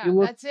 Yeah,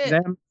 that's it.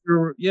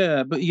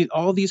 But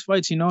all these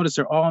fights, you notice,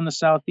 they're all in the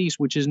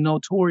Southeast, which is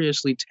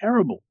notoriously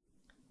terrible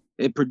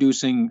at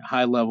producing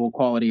high level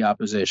quality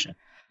opposition.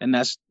 And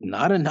that's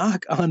not a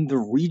knock on the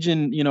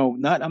region.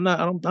 I'm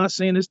not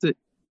saying this to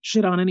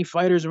shit on any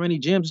fighters or any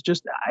gyms. It's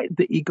just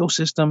the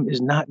ecosystem is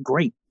not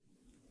great.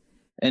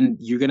 And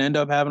you're going to end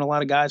up having a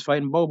lot of guys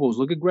fighting Bobos.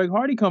 Look at Greg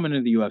Hardy coming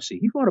into the UFC.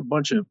 He fought a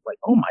bunch of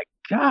oh my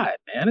God,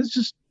 man. It's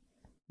just,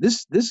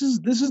 this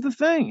is the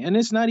thing. And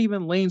it's not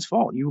even Lane's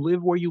fault. You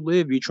live where you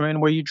live. You train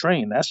where you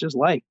train. That's just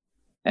life.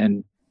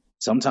 And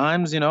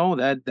sometimes,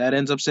 that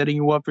ends up setting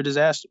you up for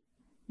disaster.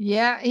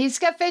 Yeah. He's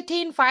got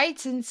 15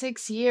 fights in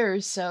 6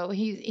 years. So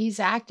he's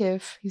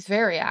active. He's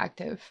very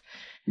active.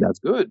 That's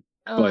good.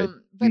 But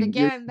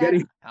again,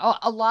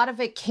 a lot of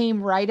it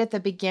came right at the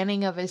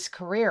beginning of his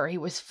career. He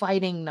was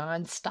fighting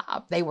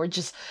nonstop. They were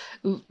just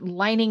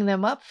lining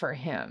them up for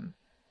him.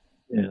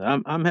 Yeah,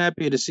 I'm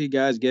happy to see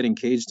guys getting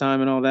cage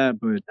time and all that.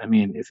 But I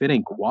mean, if it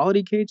ain't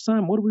quality cage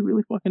time, what are we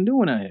really fucking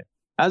doing out here?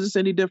 How's this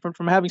any different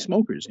from having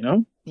smokers,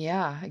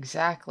 Yeah,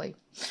 exactly.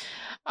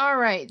 All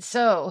right,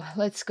 so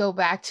let's go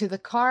back to the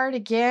card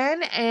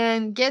again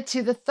and get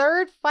to the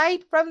third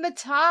fight from the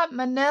top.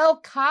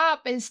 Manel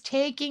Kape is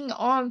taking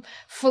on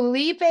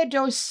Felipe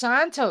Dos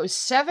Santos,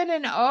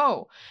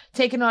 7-0,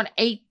 taking on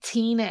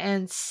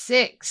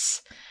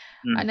 18-6.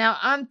 Now,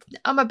 I'm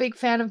a big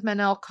fan of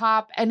Manel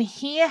Kape, and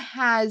he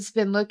has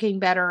been looking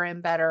better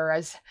and better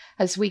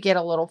as we get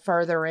a little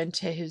further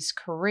into his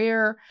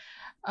career.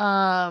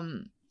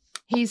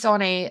 He's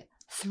on a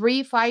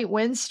 3-fight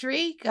win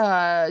streak.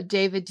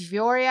 David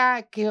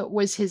Dvorak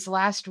was his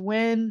last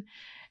win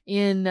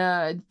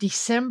in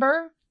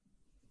December.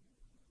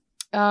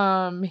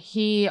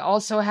 He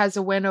also has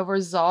a win over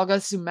Zalga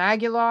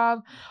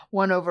Zhumagulov,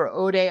 one over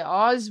Ode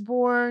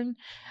Osborne.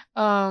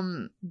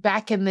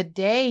 Back in the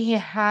day, he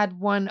had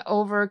one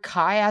over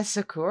Kai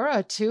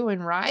Asakura too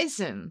in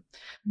Rizin.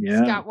 Yeah.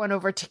 He's got one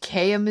over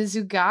Takeya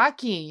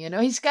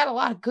Mizugaki. He's got a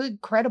lot of good,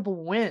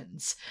 credible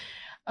wins.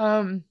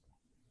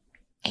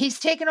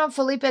 He's taken on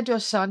Felipe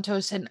Dos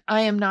Santos, and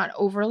I am not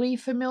overly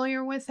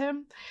familiar with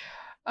him.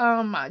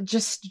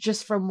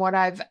 Just from what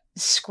I've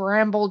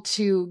scrambled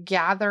to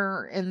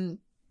gather in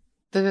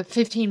the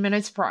 15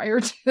 minutes prior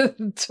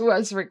to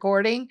us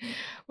recording.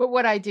 But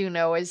what I do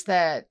know is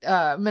that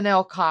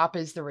Manel Kape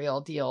is the real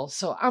deal.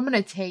 So I'm going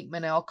to take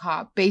Manel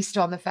Kape based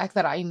on the fact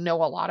that I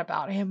know a lot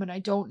about him and I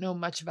don't know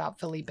much about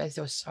Felipe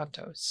dos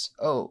Santos.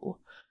 Oh.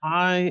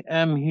 I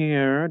am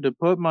here to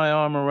put my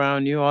arm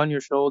around you on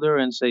your shoulder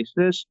and say,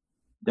 sis,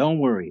 don't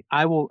worry.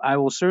 I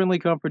will certainly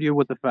comfort you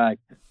with the fact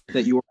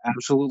that you are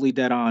absolutely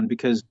dead on,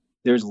 because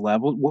there's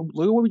levels.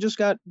 Look at what we just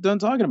got done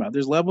talking about.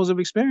 There's levels of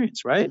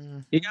experience, right? Mm-hmm.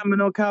 You got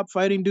Manel Kape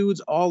fighting dudes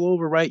all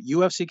over, right?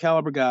 UFC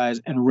caliber guys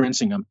and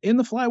rinsing them in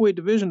the flyweight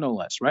division, no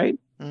less, right?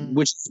 Mm-hmm.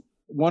 Which is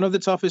one of the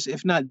toughest,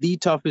 if not the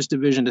toughest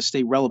division to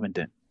stay relevant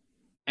in.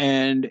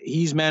 And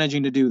he's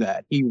managing to do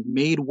that. He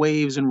made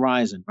waves in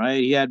Rising,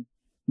 right? He had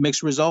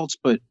mixed results,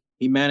 but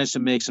he managed to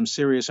make some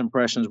serious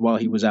impressions while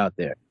he was out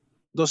there.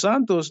 Dos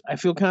Santos, I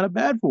feel kind of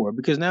bad for,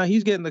 because now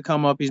he's getting the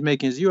come up. He's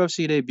making his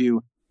UFC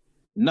debut,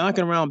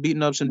 knocking around,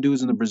 beating up some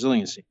dudes in the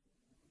Brazilian scene.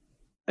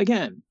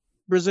 Again,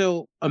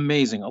 Brazil,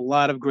 amazing. A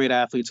lot of great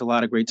athletes, a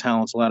lot of great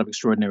talents, a lot of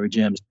extraordinary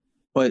gems.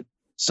 But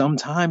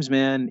sometimes,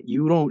 man,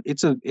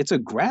 it's a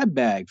grab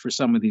bag for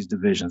some of these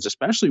divisions,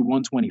 especially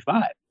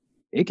 125.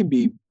 It can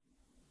be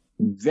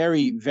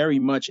very, very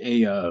much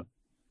I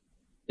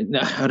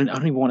don't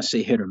even want to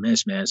say hit or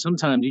miss, man.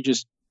 Sometimes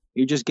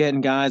you're just getting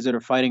guys that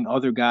are fighting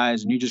other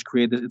guys, and you just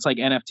create this. It's like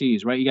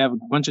NFTs, right? You have a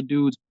bunch of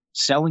dudes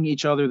selling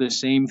each other the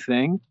same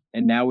thing,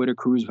 and now it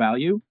accrues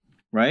value,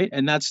 right?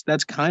 And that's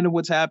kind of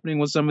what's happening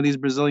with some of these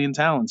Brazilian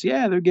talents.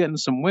 Yeah, they're getting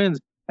some wins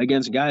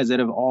against guys that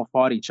have all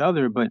fought each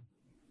other, but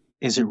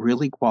is it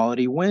really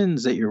quality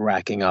wins that you're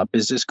racking up?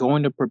 Is this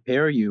going to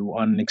prepare you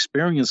on an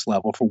experience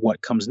level for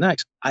what comes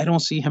next? I don't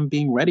see him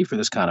being ready for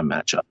this kind of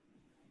matchup.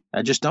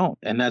 I just don't.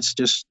 And that's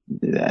just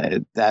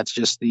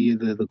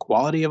the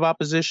quality of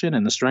opposition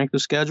and the strength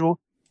of schedule.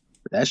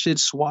 That shit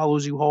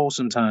swallows you whole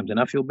sometimes, and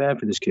I feel bad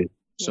for this kid.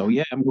 Yeah. So,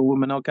 yeah, I'm going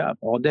with Manel Kape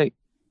all day.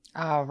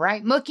 All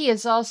right. Mookie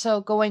is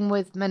also going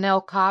with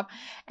Manel Kape,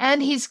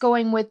 and he's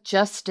going with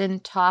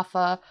Justin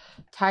Tafa,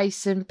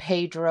 Tyson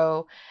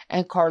Pedro,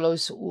 and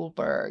Carlos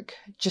Ulberg.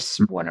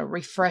 Just want to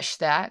refresh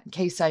that in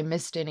case I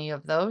missed any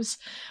of those.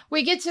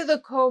 We get to the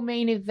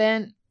co-main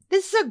event.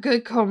 This is a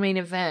good co-main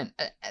event.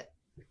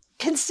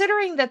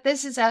 Considering that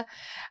this is a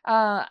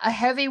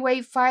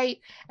heavyweight fight,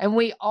 and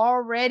we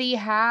already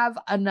have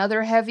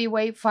another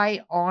heavyweight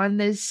fight on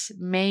this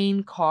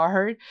main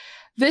card,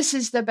 this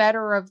is the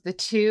better of the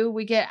two.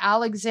 We get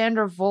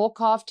Alexander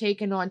Volkov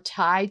taking on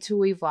Tai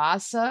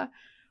Tuivasa.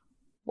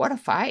 What a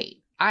fight.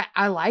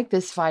 I like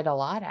this fight a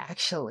lot,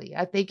 actually.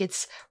 I think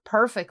it's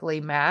perfectly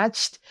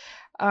matched.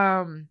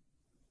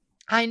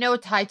 I know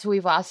Tai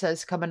Tuivasa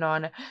is coming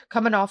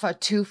off a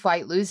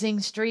 2-fight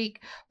losing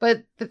streak,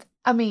 but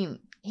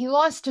he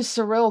lost to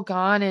Cyril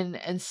Gane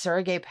and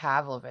Sergey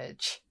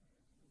Pavlovich,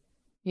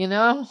 you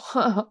know?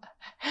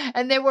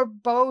 And they were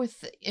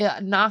both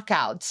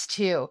knockouts,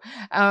 too.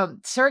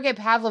 Sergey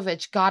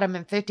Pavlovich got him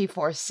in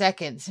 54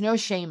 seconds. No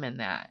shame in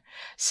that.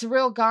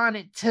 Cyril Gane,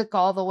 it took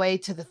all the way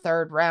to the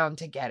 3rd round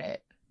to get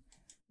it.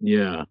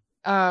 Yeah.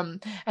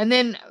 And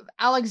then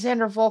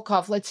Alexander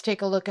Volkov, let's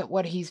take a look at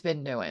what he's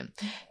been doing.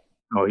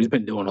 Oh, he's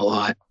been doing a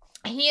lot.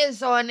 He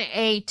is on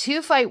a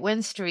 2-fight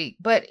win streak,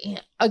 but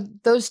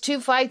those 2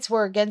 fights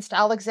were against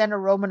Alexander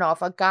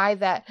Romanov, a guy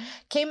that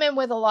came in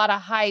with a lot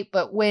of hype,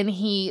 but when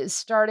he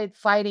started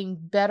fighting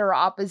better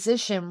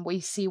opposition, we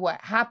see what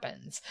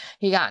happens.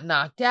 He got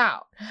knocked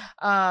out.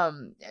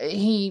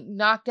 He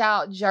knocked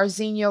out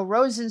Jairzinho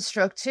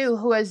Rozenstruik, too,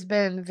 who has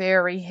been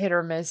very hit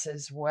or miss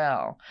as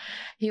well.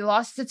 He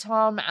lost to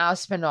Tom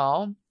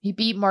Aspinall. He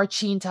beat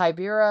Marcin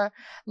Tybura,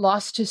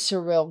 lost to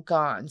Cyril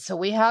Gane. So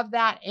we have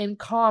that in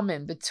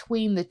common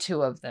between the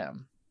two of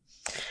them.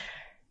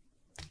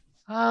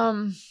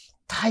 Tai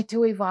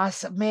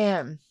Tuivasa,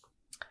 man,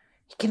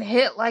 he can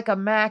hit like a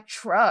Mack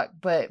truck,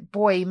 but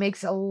boy, he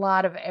makes a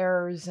lot of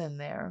errors in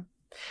there.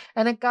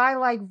 And a guy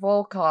like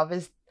Volkov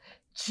is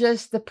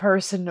just the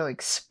person to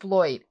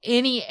exploit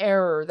any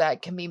error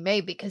that can be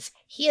made, because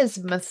he is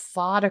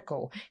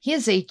methodical. He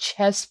is a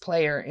chess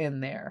player in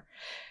there.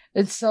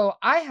 And so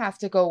I have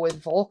to go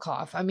with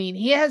Volkov.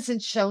 He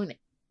hasn't shown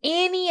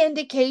any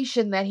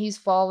indication that he's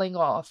falling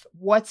off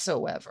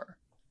whatsoever.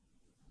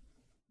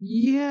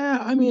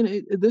 Yeah,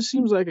 this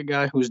seems like a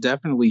guy who's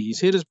he's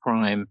hit his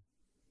prime.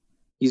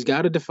 He's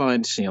got a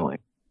defined ceiling,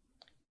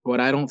 but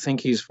I don't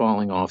think he's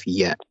falling off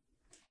yet.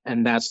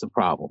 And that's the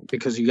problem,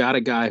 because you got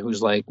a guy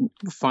who's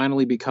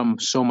finally become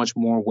so much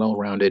more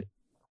well-rounded.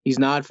 He's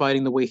not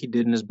fighting the way he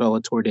did in his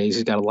Bellator days.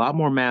 He's got a lot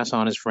more mass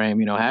on his frame.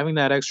 Having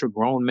that extra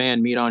grown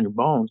man meat on your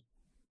bones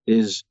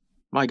is,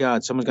 my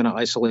God, someone's going to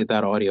isolate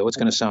that audio. It's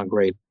going to sound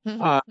great.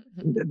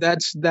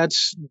 That's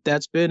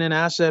been an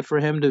asset for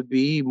him to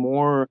be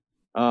more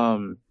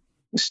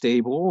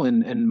stable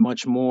and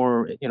much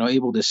more,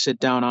 able to sit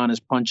down on his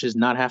punches,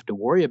 not have to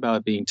worry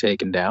about being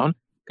taken down,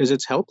 because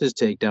it's helped his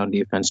takedown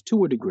defense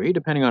to a degree,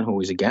 depending on who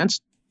he's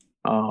against.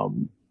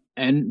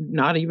 and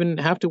not even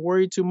have to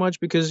worry too much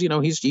because,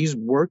 he's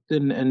worked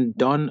and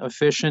done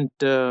efficient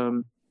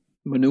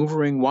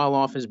maneuvering while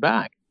off his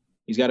back.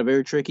 He's got a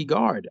very tricky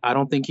guard. I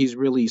don't think he's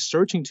really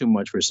searching too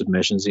much for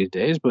submissions these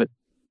days, but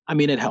I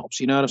mean, it helps.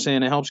 You know what I'm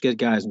saying? It helps get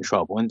guys in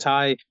trouble. And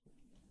Tai,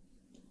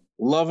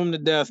 love him to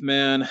death,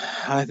 man.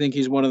 I think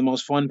he's one of the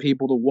most fun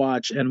people to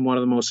watch and one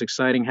of the most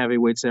exciting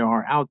heavyweights there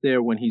are out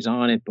there when he's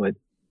on it. But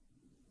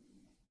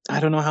I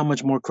don't know how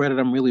much more credit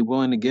I'm really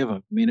willing to give him.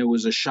 I mean, it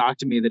was a shock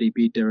to me that he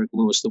beat Derek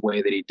Lewis the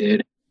way that he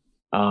did,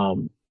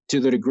 to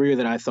the degree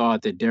that I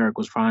thought that Derek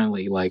was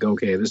finally like,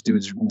 okay, this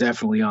dude's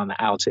definitely on the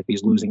outs if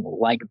he's losing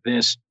like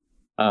this,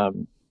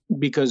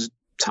 because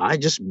Tai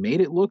just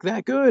made it look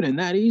that good and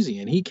that easy.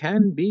 And he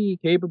can be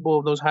capable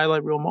of those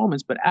highlight reel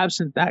moments, but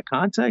absent that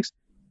context,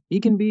 he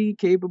can be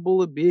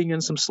capable of being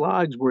in some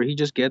slogs where he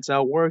just gets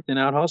outworked and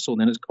out hustled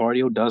and his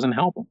cardio doesn't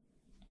help him.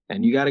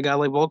 And you got a guy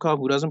like Volkov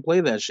who doesn't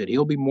play that shit.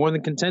 He'll be more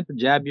than content to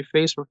jab your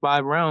face for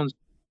 5 rounds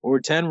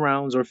or 10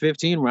 rounds or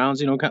 15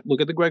 rounds.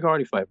 Look at the Greg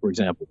Hardy fight, for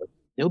example.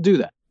 He'll do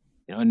that.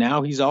 And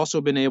now he's also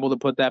been able to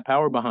put that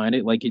power behind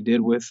it like he did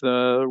with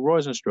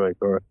Rosenstruik,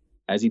 or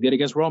as he did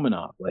against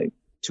Romanov. Like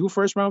 2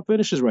 first-round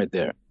finishes right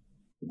there.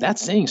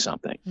 That's saying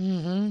something.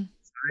 Mm-hmm.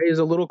 He's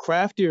a little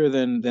craftier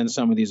than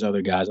some of these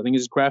other guys. I think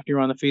he's craftier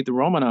on the feet than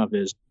Romanov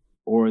is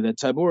or that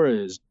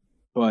Tybura is,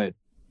 but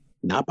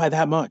not by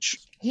that much.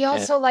 He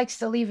also likes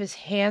to leave his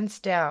hands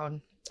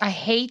down. I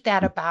hate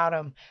that about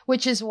him,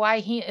 which is why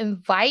he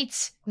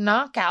invites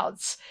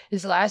knockouts.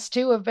 His last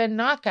 2 have been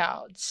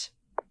knockouts.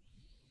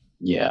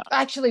 Yeah.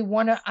 Actually,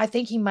 I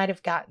think he might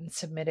have gotten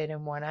submitted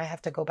in one. I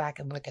have to go back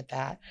and look at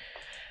that.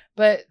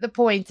 But the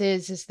point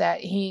is that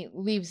he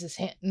leaves his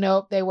hand.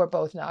 Nope, they were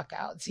both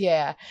knockouts.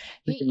 Yeah.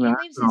 He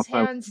leaves his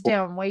hands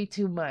down way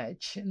too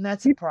much, and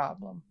that's a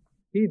problem.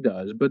 He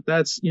does, but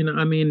that's,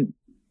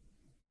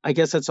 I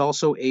guess that's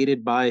also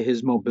aided by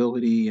his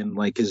mobility and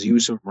like his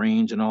use of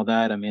range and all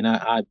that. I mean,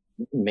 I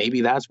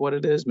maybe that's what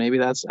it is. Maybe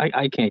that's,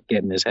 I can't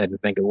get in his head and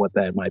think of what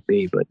that might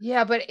be, but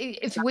yeah, but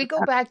if we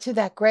go back to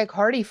that Greg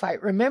Hardy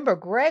fight, remember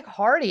Greg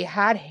Hardy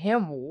had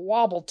him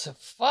wobbled to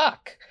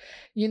fuck.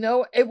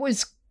 It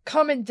was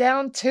coming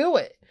down to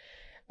it.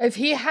 If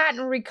he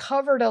hadn't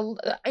recovered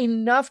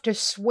enough to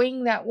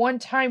swing that one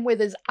time with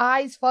his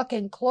eyes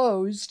fucking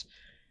closed.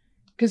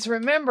 Because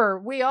remember,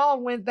 we all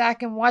went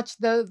back and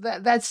watched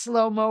that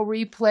slow-mo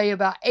replay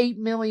about 8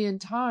 million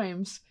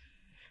times.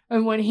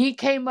 And when he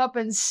came up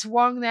and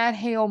swung that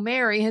Hail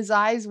Mary, his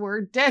eyes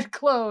were dead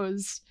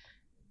closed.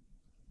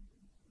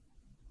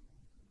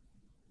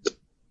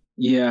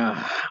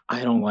 Yeah,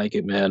 I don't like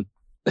it, man.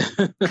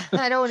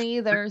 I don't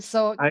either.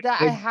 So I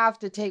have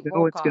to take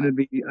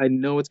Volkov. I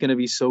know it's gonna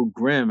be so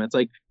grim. It's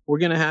like we're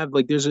gonna have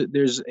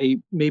there's a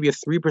maybe a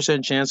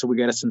 3% chance that we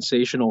get a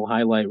sensational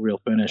highlight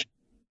reel finish.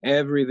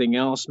 Everything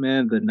else,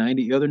 man,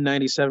 the other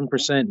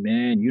 97%,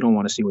 man, you don't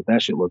want to see what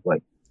that shit look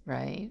like.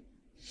 Right.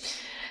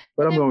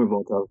 But I'm going with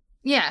Volkov.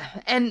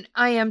 Yeah, and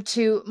I am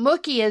too.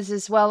 Mookie is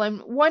as well.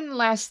 And one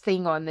last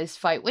thing on this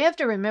fight. We have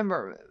to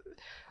remember,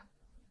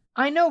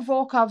 I know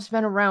Volkov's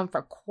been around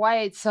for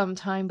quite some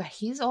time, but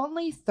he's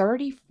only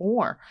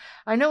 34.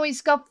 I know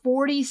he's got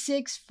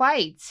 46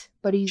 fights,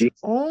 but he's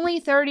only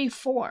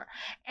 34.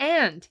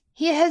 And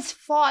he has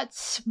fought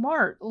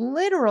smart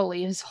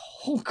literally his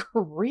whole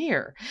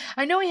career.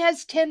 I know he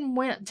has 10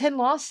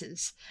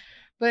 losses,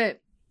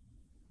 but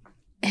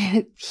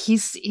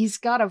he's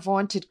got a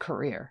vaunted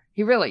career.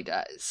 He really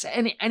does.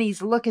 And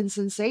he's looking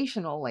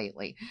sensational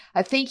lately.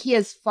 I think he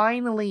is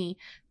finally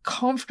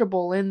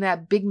comfortable in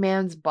that big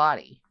man's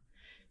body.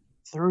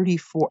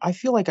 34. I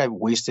feel like I've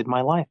wasted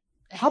my life.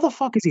 How the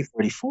fuck is he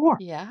 34?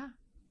 Yeah.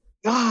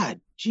 God,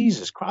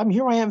 Jesus Christ.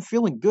 Here I am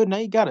feeling good. Now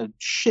you got a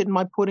shit in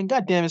my pudding.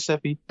 God damn it,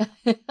 Steffi.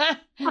 I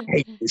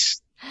hate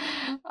this.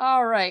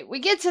 All right. We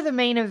get to the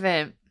main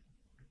event.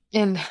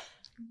 And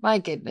my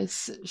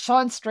goodness,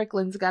 Sean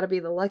Strickland's got to be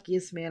the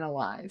luckiest man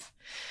alive.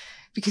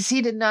 Because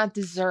he did not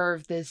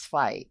deserve this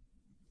fight.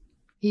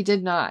 He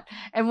did not.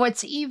 And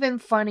what's even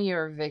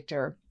funnier,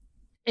 Victor,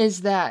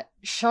 is that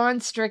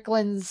Sean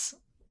Strickland's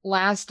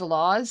last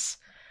loss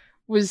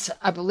was,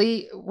 I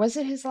believe, was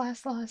it his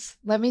last loss?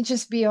 Let me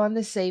just be on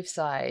the safe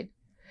side.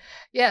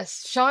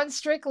 Yes, Sean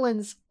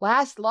Strickland's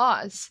last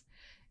loss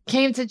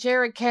came to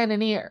Jared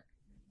Cannonier.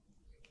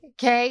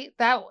 Okay,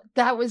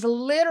 that was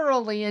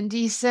literally in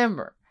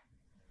December.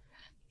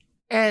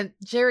 And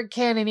Jared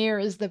Cannonier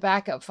is the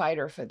backup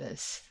fighter for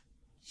this.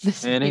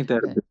 Man, ain't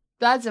that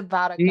that's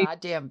about a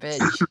goddamn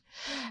bitch.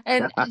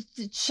 And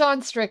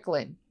Sean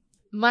Strickland,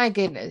 my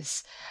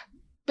goodness,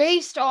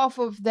 based off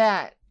of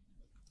that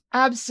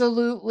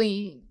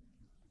absolutely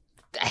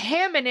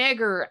ham and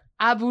egger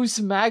Abus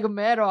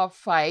Magomedov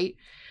fight,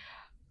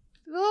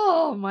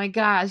 oh my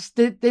gosh,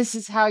 this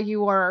is how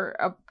you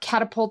are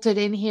catapulted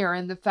in here,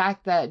 and the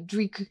fact that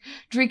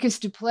Dricus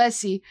du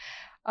Plessis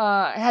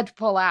had to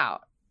pull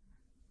out.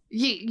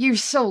 You're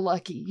so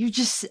lucky. You're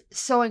just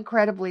so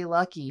incredibly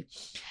lucky.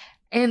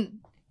 And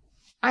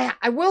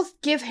I will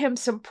give him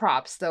some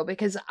props, though,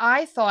 because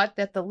I thought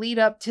that the lead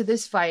up to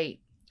this fight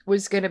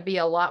was going to be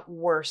a lot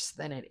worse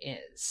than it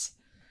is.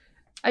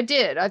 I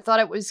did. I thought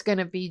it was going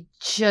to be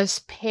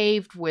just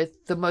paved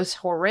with the most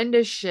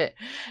horrendous shit.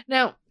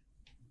 Now,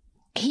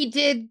 he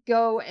did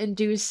go and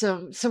do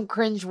some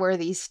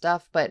cringeworthy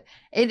stuff, but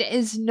it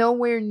is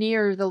nowhere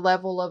near the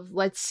level of,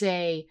 let's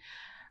say,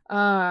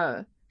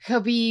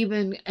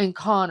 Khabib and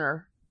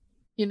Conor.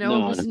 You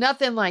know, it was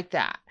nothing like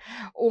that.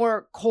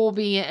 Or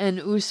Colby and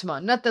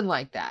Usman, nothing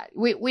like that.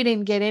 We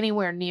didn't get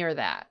anywhere near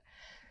that.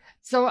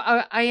 So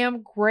I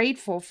am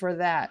grateful for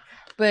that.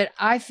 But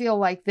I feel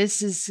like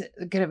this is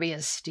going to be a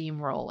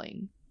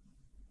steamrolling.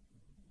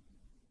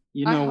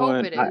 You know what? I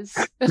hope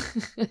it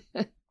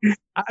is.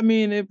 I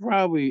mean, it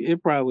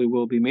probably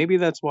will be. Maybe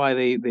that's why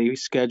they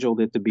scheduled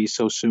it to be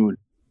so soon.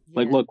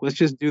 Like, look, let's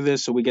just do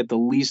this so we get the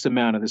least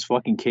amount of this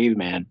fucking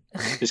caveman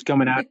just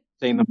coming out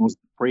saying the most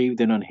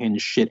depraved and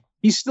unhinged shit.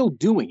 He's still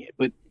doing it,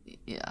 but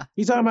yeah,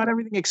 he's talking about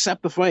everything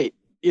except the fight.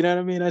 You know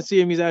what I mean? I see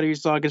him. He's out here.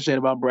 He's talking shit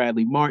about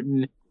Bradley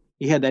Martin.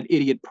 He had that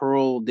idiot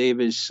Pearl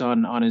Davis'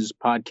 son on his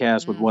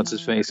podcast with what's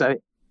his face.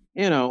 Fine.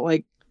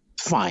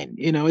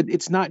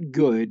 It's not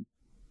good,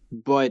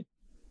 but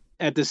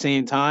at the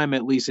same time,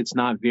 at least it's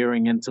not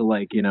veering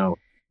into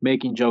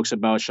making jokes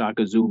about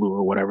Shaka Zulu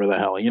or whatever the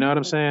hell. You know what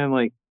I'm saying?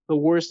 Like, the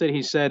worst that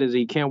he said is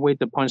he can't wait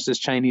to punch this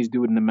Chinese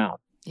dude in the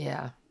mouth.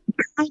 Yeah.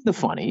 Kind of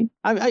funny.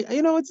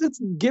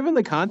 It's given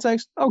the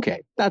context.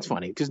 Okay, that's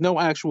funny because no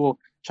actual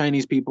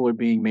Chinese people are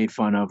being made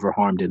fun of or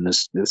harmed in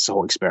this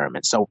whole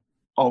experiment. So,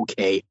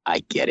 okay, I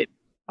get it.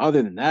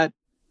 Other than that,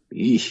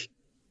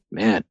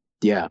 man,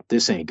 yeah,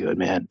 this ain't good,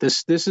 man.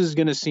 This is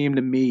gonna seem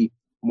to me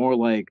more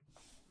like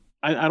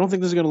I don't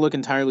think this is gonna look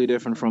entirely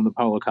different from the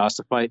Paulo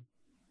Costa fight.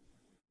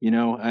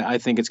 I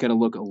think it's going to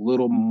look a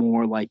little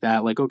more like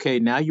that. Like, okay,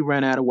 now you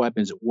ran out of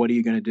weapons. What are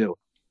you going to do?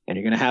 And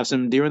you're going to have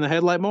some deer in the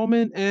headlight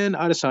moment, and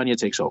Adesanya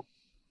takes over.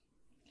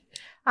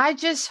 I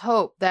just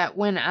hope that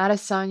when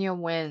Adesanya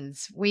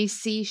wins, we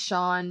see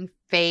Sean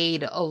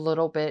fade a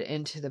little bit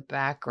into the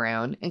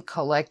background and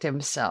collect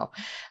himself.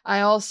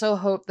 I also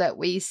hope that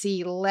we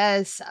see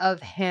less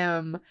of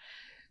him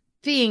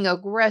being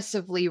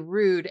aggressively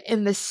rude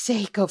in the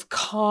sake of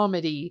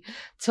comedy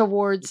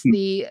towards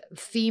the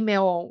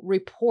female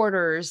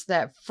reporters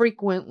that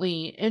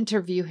frequently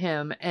interview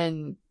him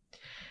and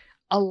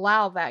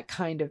allow that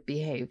kind of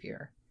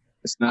behavior.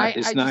 It's not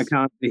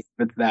comedy.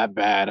 It's that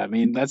bad. I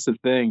mean, that's the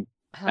thing.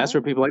 That's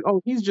where people are like,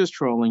 oh, he's just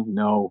trolling.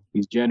 No,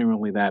 he's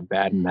genuinely that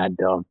bad and that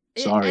dumb.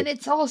 Sorry. And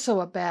it's also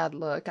a bad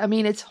look. I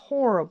mean, it's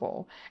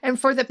horrible. And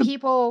for the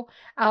people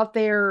out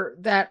there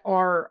that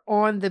are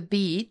on the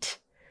beat,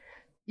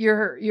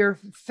 your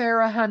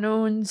Farah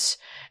Hanoun's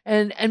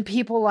and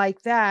people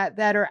like that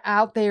are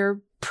out there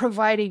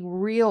providing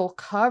real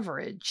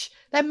coverage,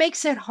 that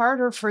makes it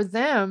harder for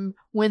them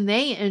when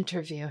they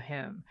interview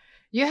him.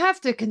 You have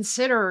to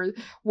consider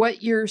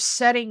what you're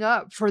setting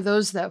up for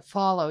those that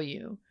follow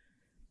you.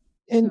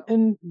 And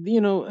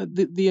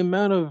the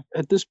amount of,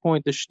 at this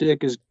point, the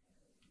shtick is,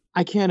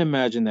 I can't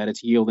imagine that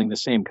it's yielding the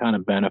same kind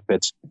of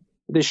benefits.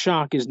 This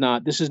is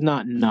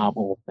not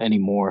novel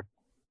anymore.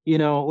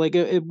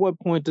 At what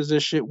point does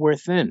this shit wear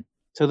thin?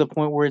 To the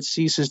point where it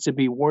ceases to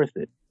be worth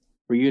it.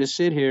 For you to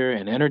sit here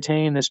and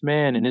entertain this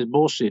man and his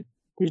bullshit,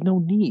 there's no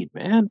need,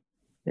 man.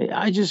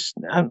 I'm just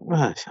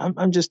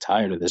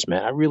tired of this,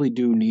 man. I really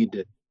do need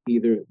to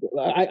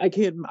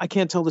I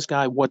can't tell this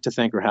guy what to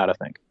think or how to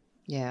think.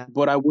 Yeah.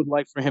 But I would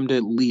like for him to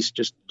at least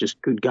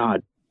just good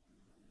God.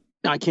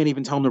 I can't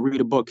even tell him to read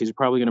a book. He's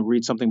probably going to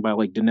read something by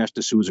like Dinesh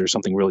D'Souza or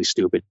something really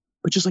stupid.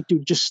 But just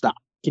dude, just stop.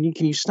 Can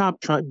you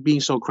stop being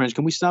so cringe?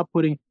 Can we stop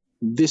putting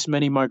this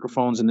many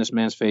microphones in this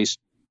man's face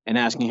and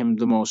asking him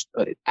the most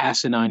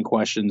asinine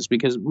questions?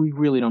 Because we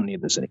really don't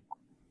need this anymore.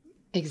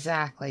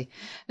 Exactly.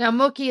 Now,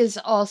 Mookie is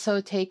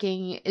also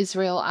taking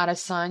Israel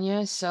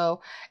Adesanya,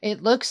 so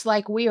it looks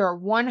like we are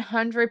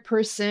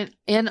 100%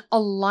 in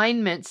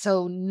alignment,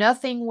 so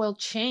nothing will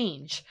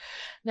change.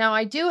 Now,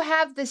 I do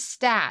have the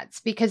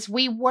stats because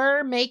we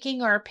were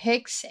making our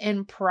picks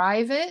in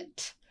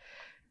private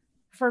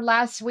for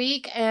last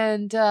week,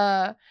 and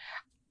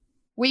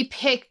we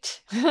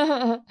picked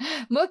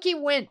Mookie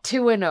went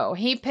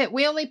 2-0.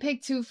 We only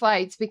picked 2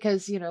 fights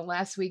because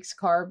last week's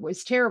card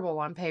was terrible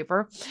on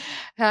paper.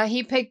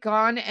 He picked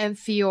Gane and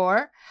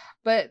Fior,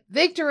 but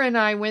Victor and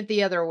I went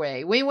the other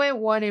way. We went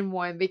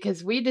 1-1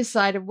 because we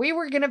decided we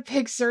were going to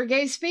pick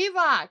Sergey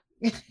Spivak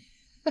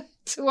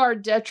to our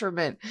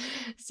detriment.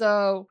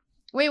 So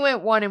we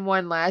went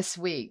 1-1 last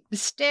week. The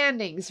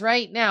standings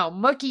right now,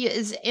 Mookie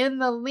is in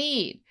the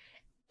lead,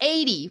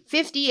 80,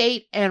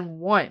 58, and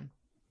 1.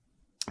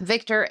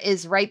 Victor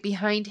is right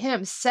behind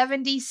him,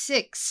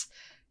 76,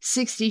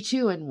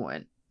 62, and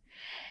 1.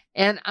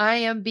 And I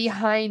am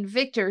behind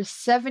Victor,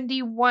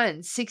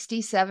 71,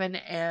 67,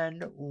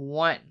 and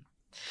 1.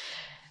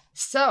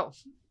 So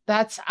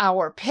that's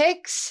our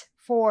picks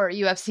for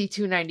UFC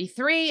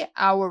 293,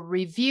 our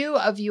review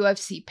of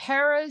UFC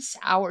Paris,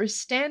 our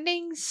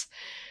standings.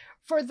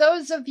 For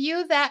those of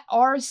you that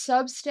are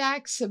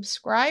Substack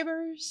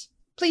subscribers,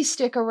 please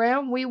stick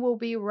around. We will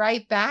be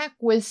right back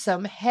with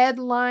some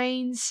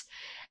headlines,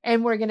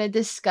 and we're going to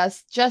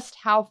discuss just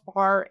how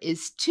far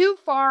is too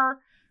far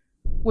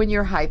when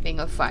you're hyping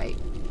a fight.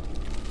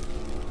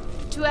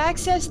 To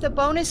access the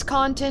bonus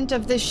content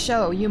of this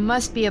show, you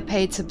must be a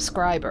paid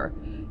subscriber.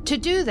 To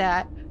do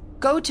that,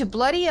 go to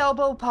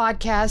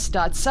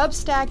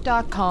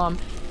bloodyelbowpodcast.substack.com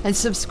and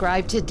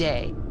subscribe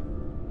today.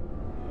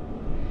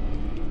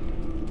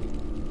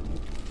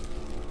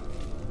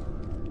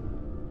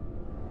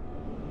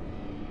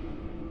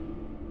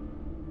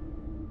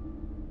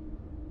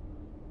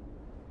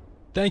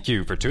 Thank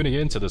you for tuning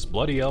in to this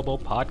Bloody Elbow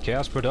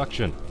podcast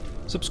production.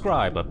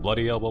 Subscribe at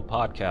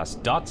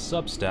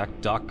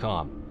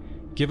bloodyelbowpodcast.substack.com.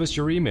 Give us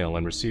your email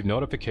and receive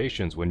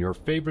notifications when your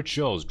favorite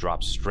shows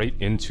drop straight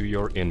into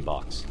your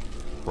inbox.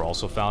 We're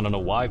also found on a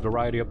wide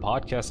variety of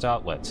podcast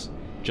outlets.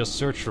 Just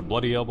search for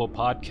Bloody Elbow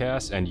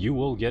Podcast and you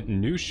will get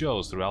new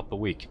shows throughout the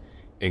week,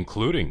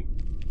 including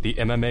the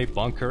MMA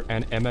Bunker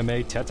and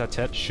MMA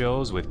Tete-a-Tete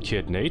shows with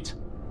Kid Nate,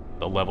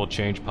 the Level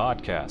Change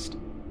Podcast,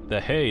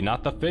 the Hey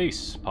Not the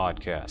Face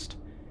Podcast,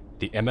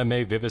 the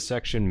MMA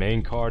Vivisection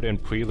main card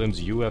and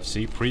prelims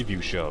UFC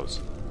preview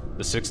shows,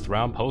 the 6th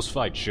Round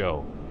Post-Fight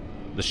Show,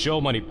 the Show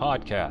Money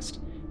Podcast,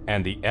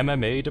 and the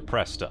MMA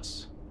Depressed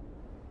Us.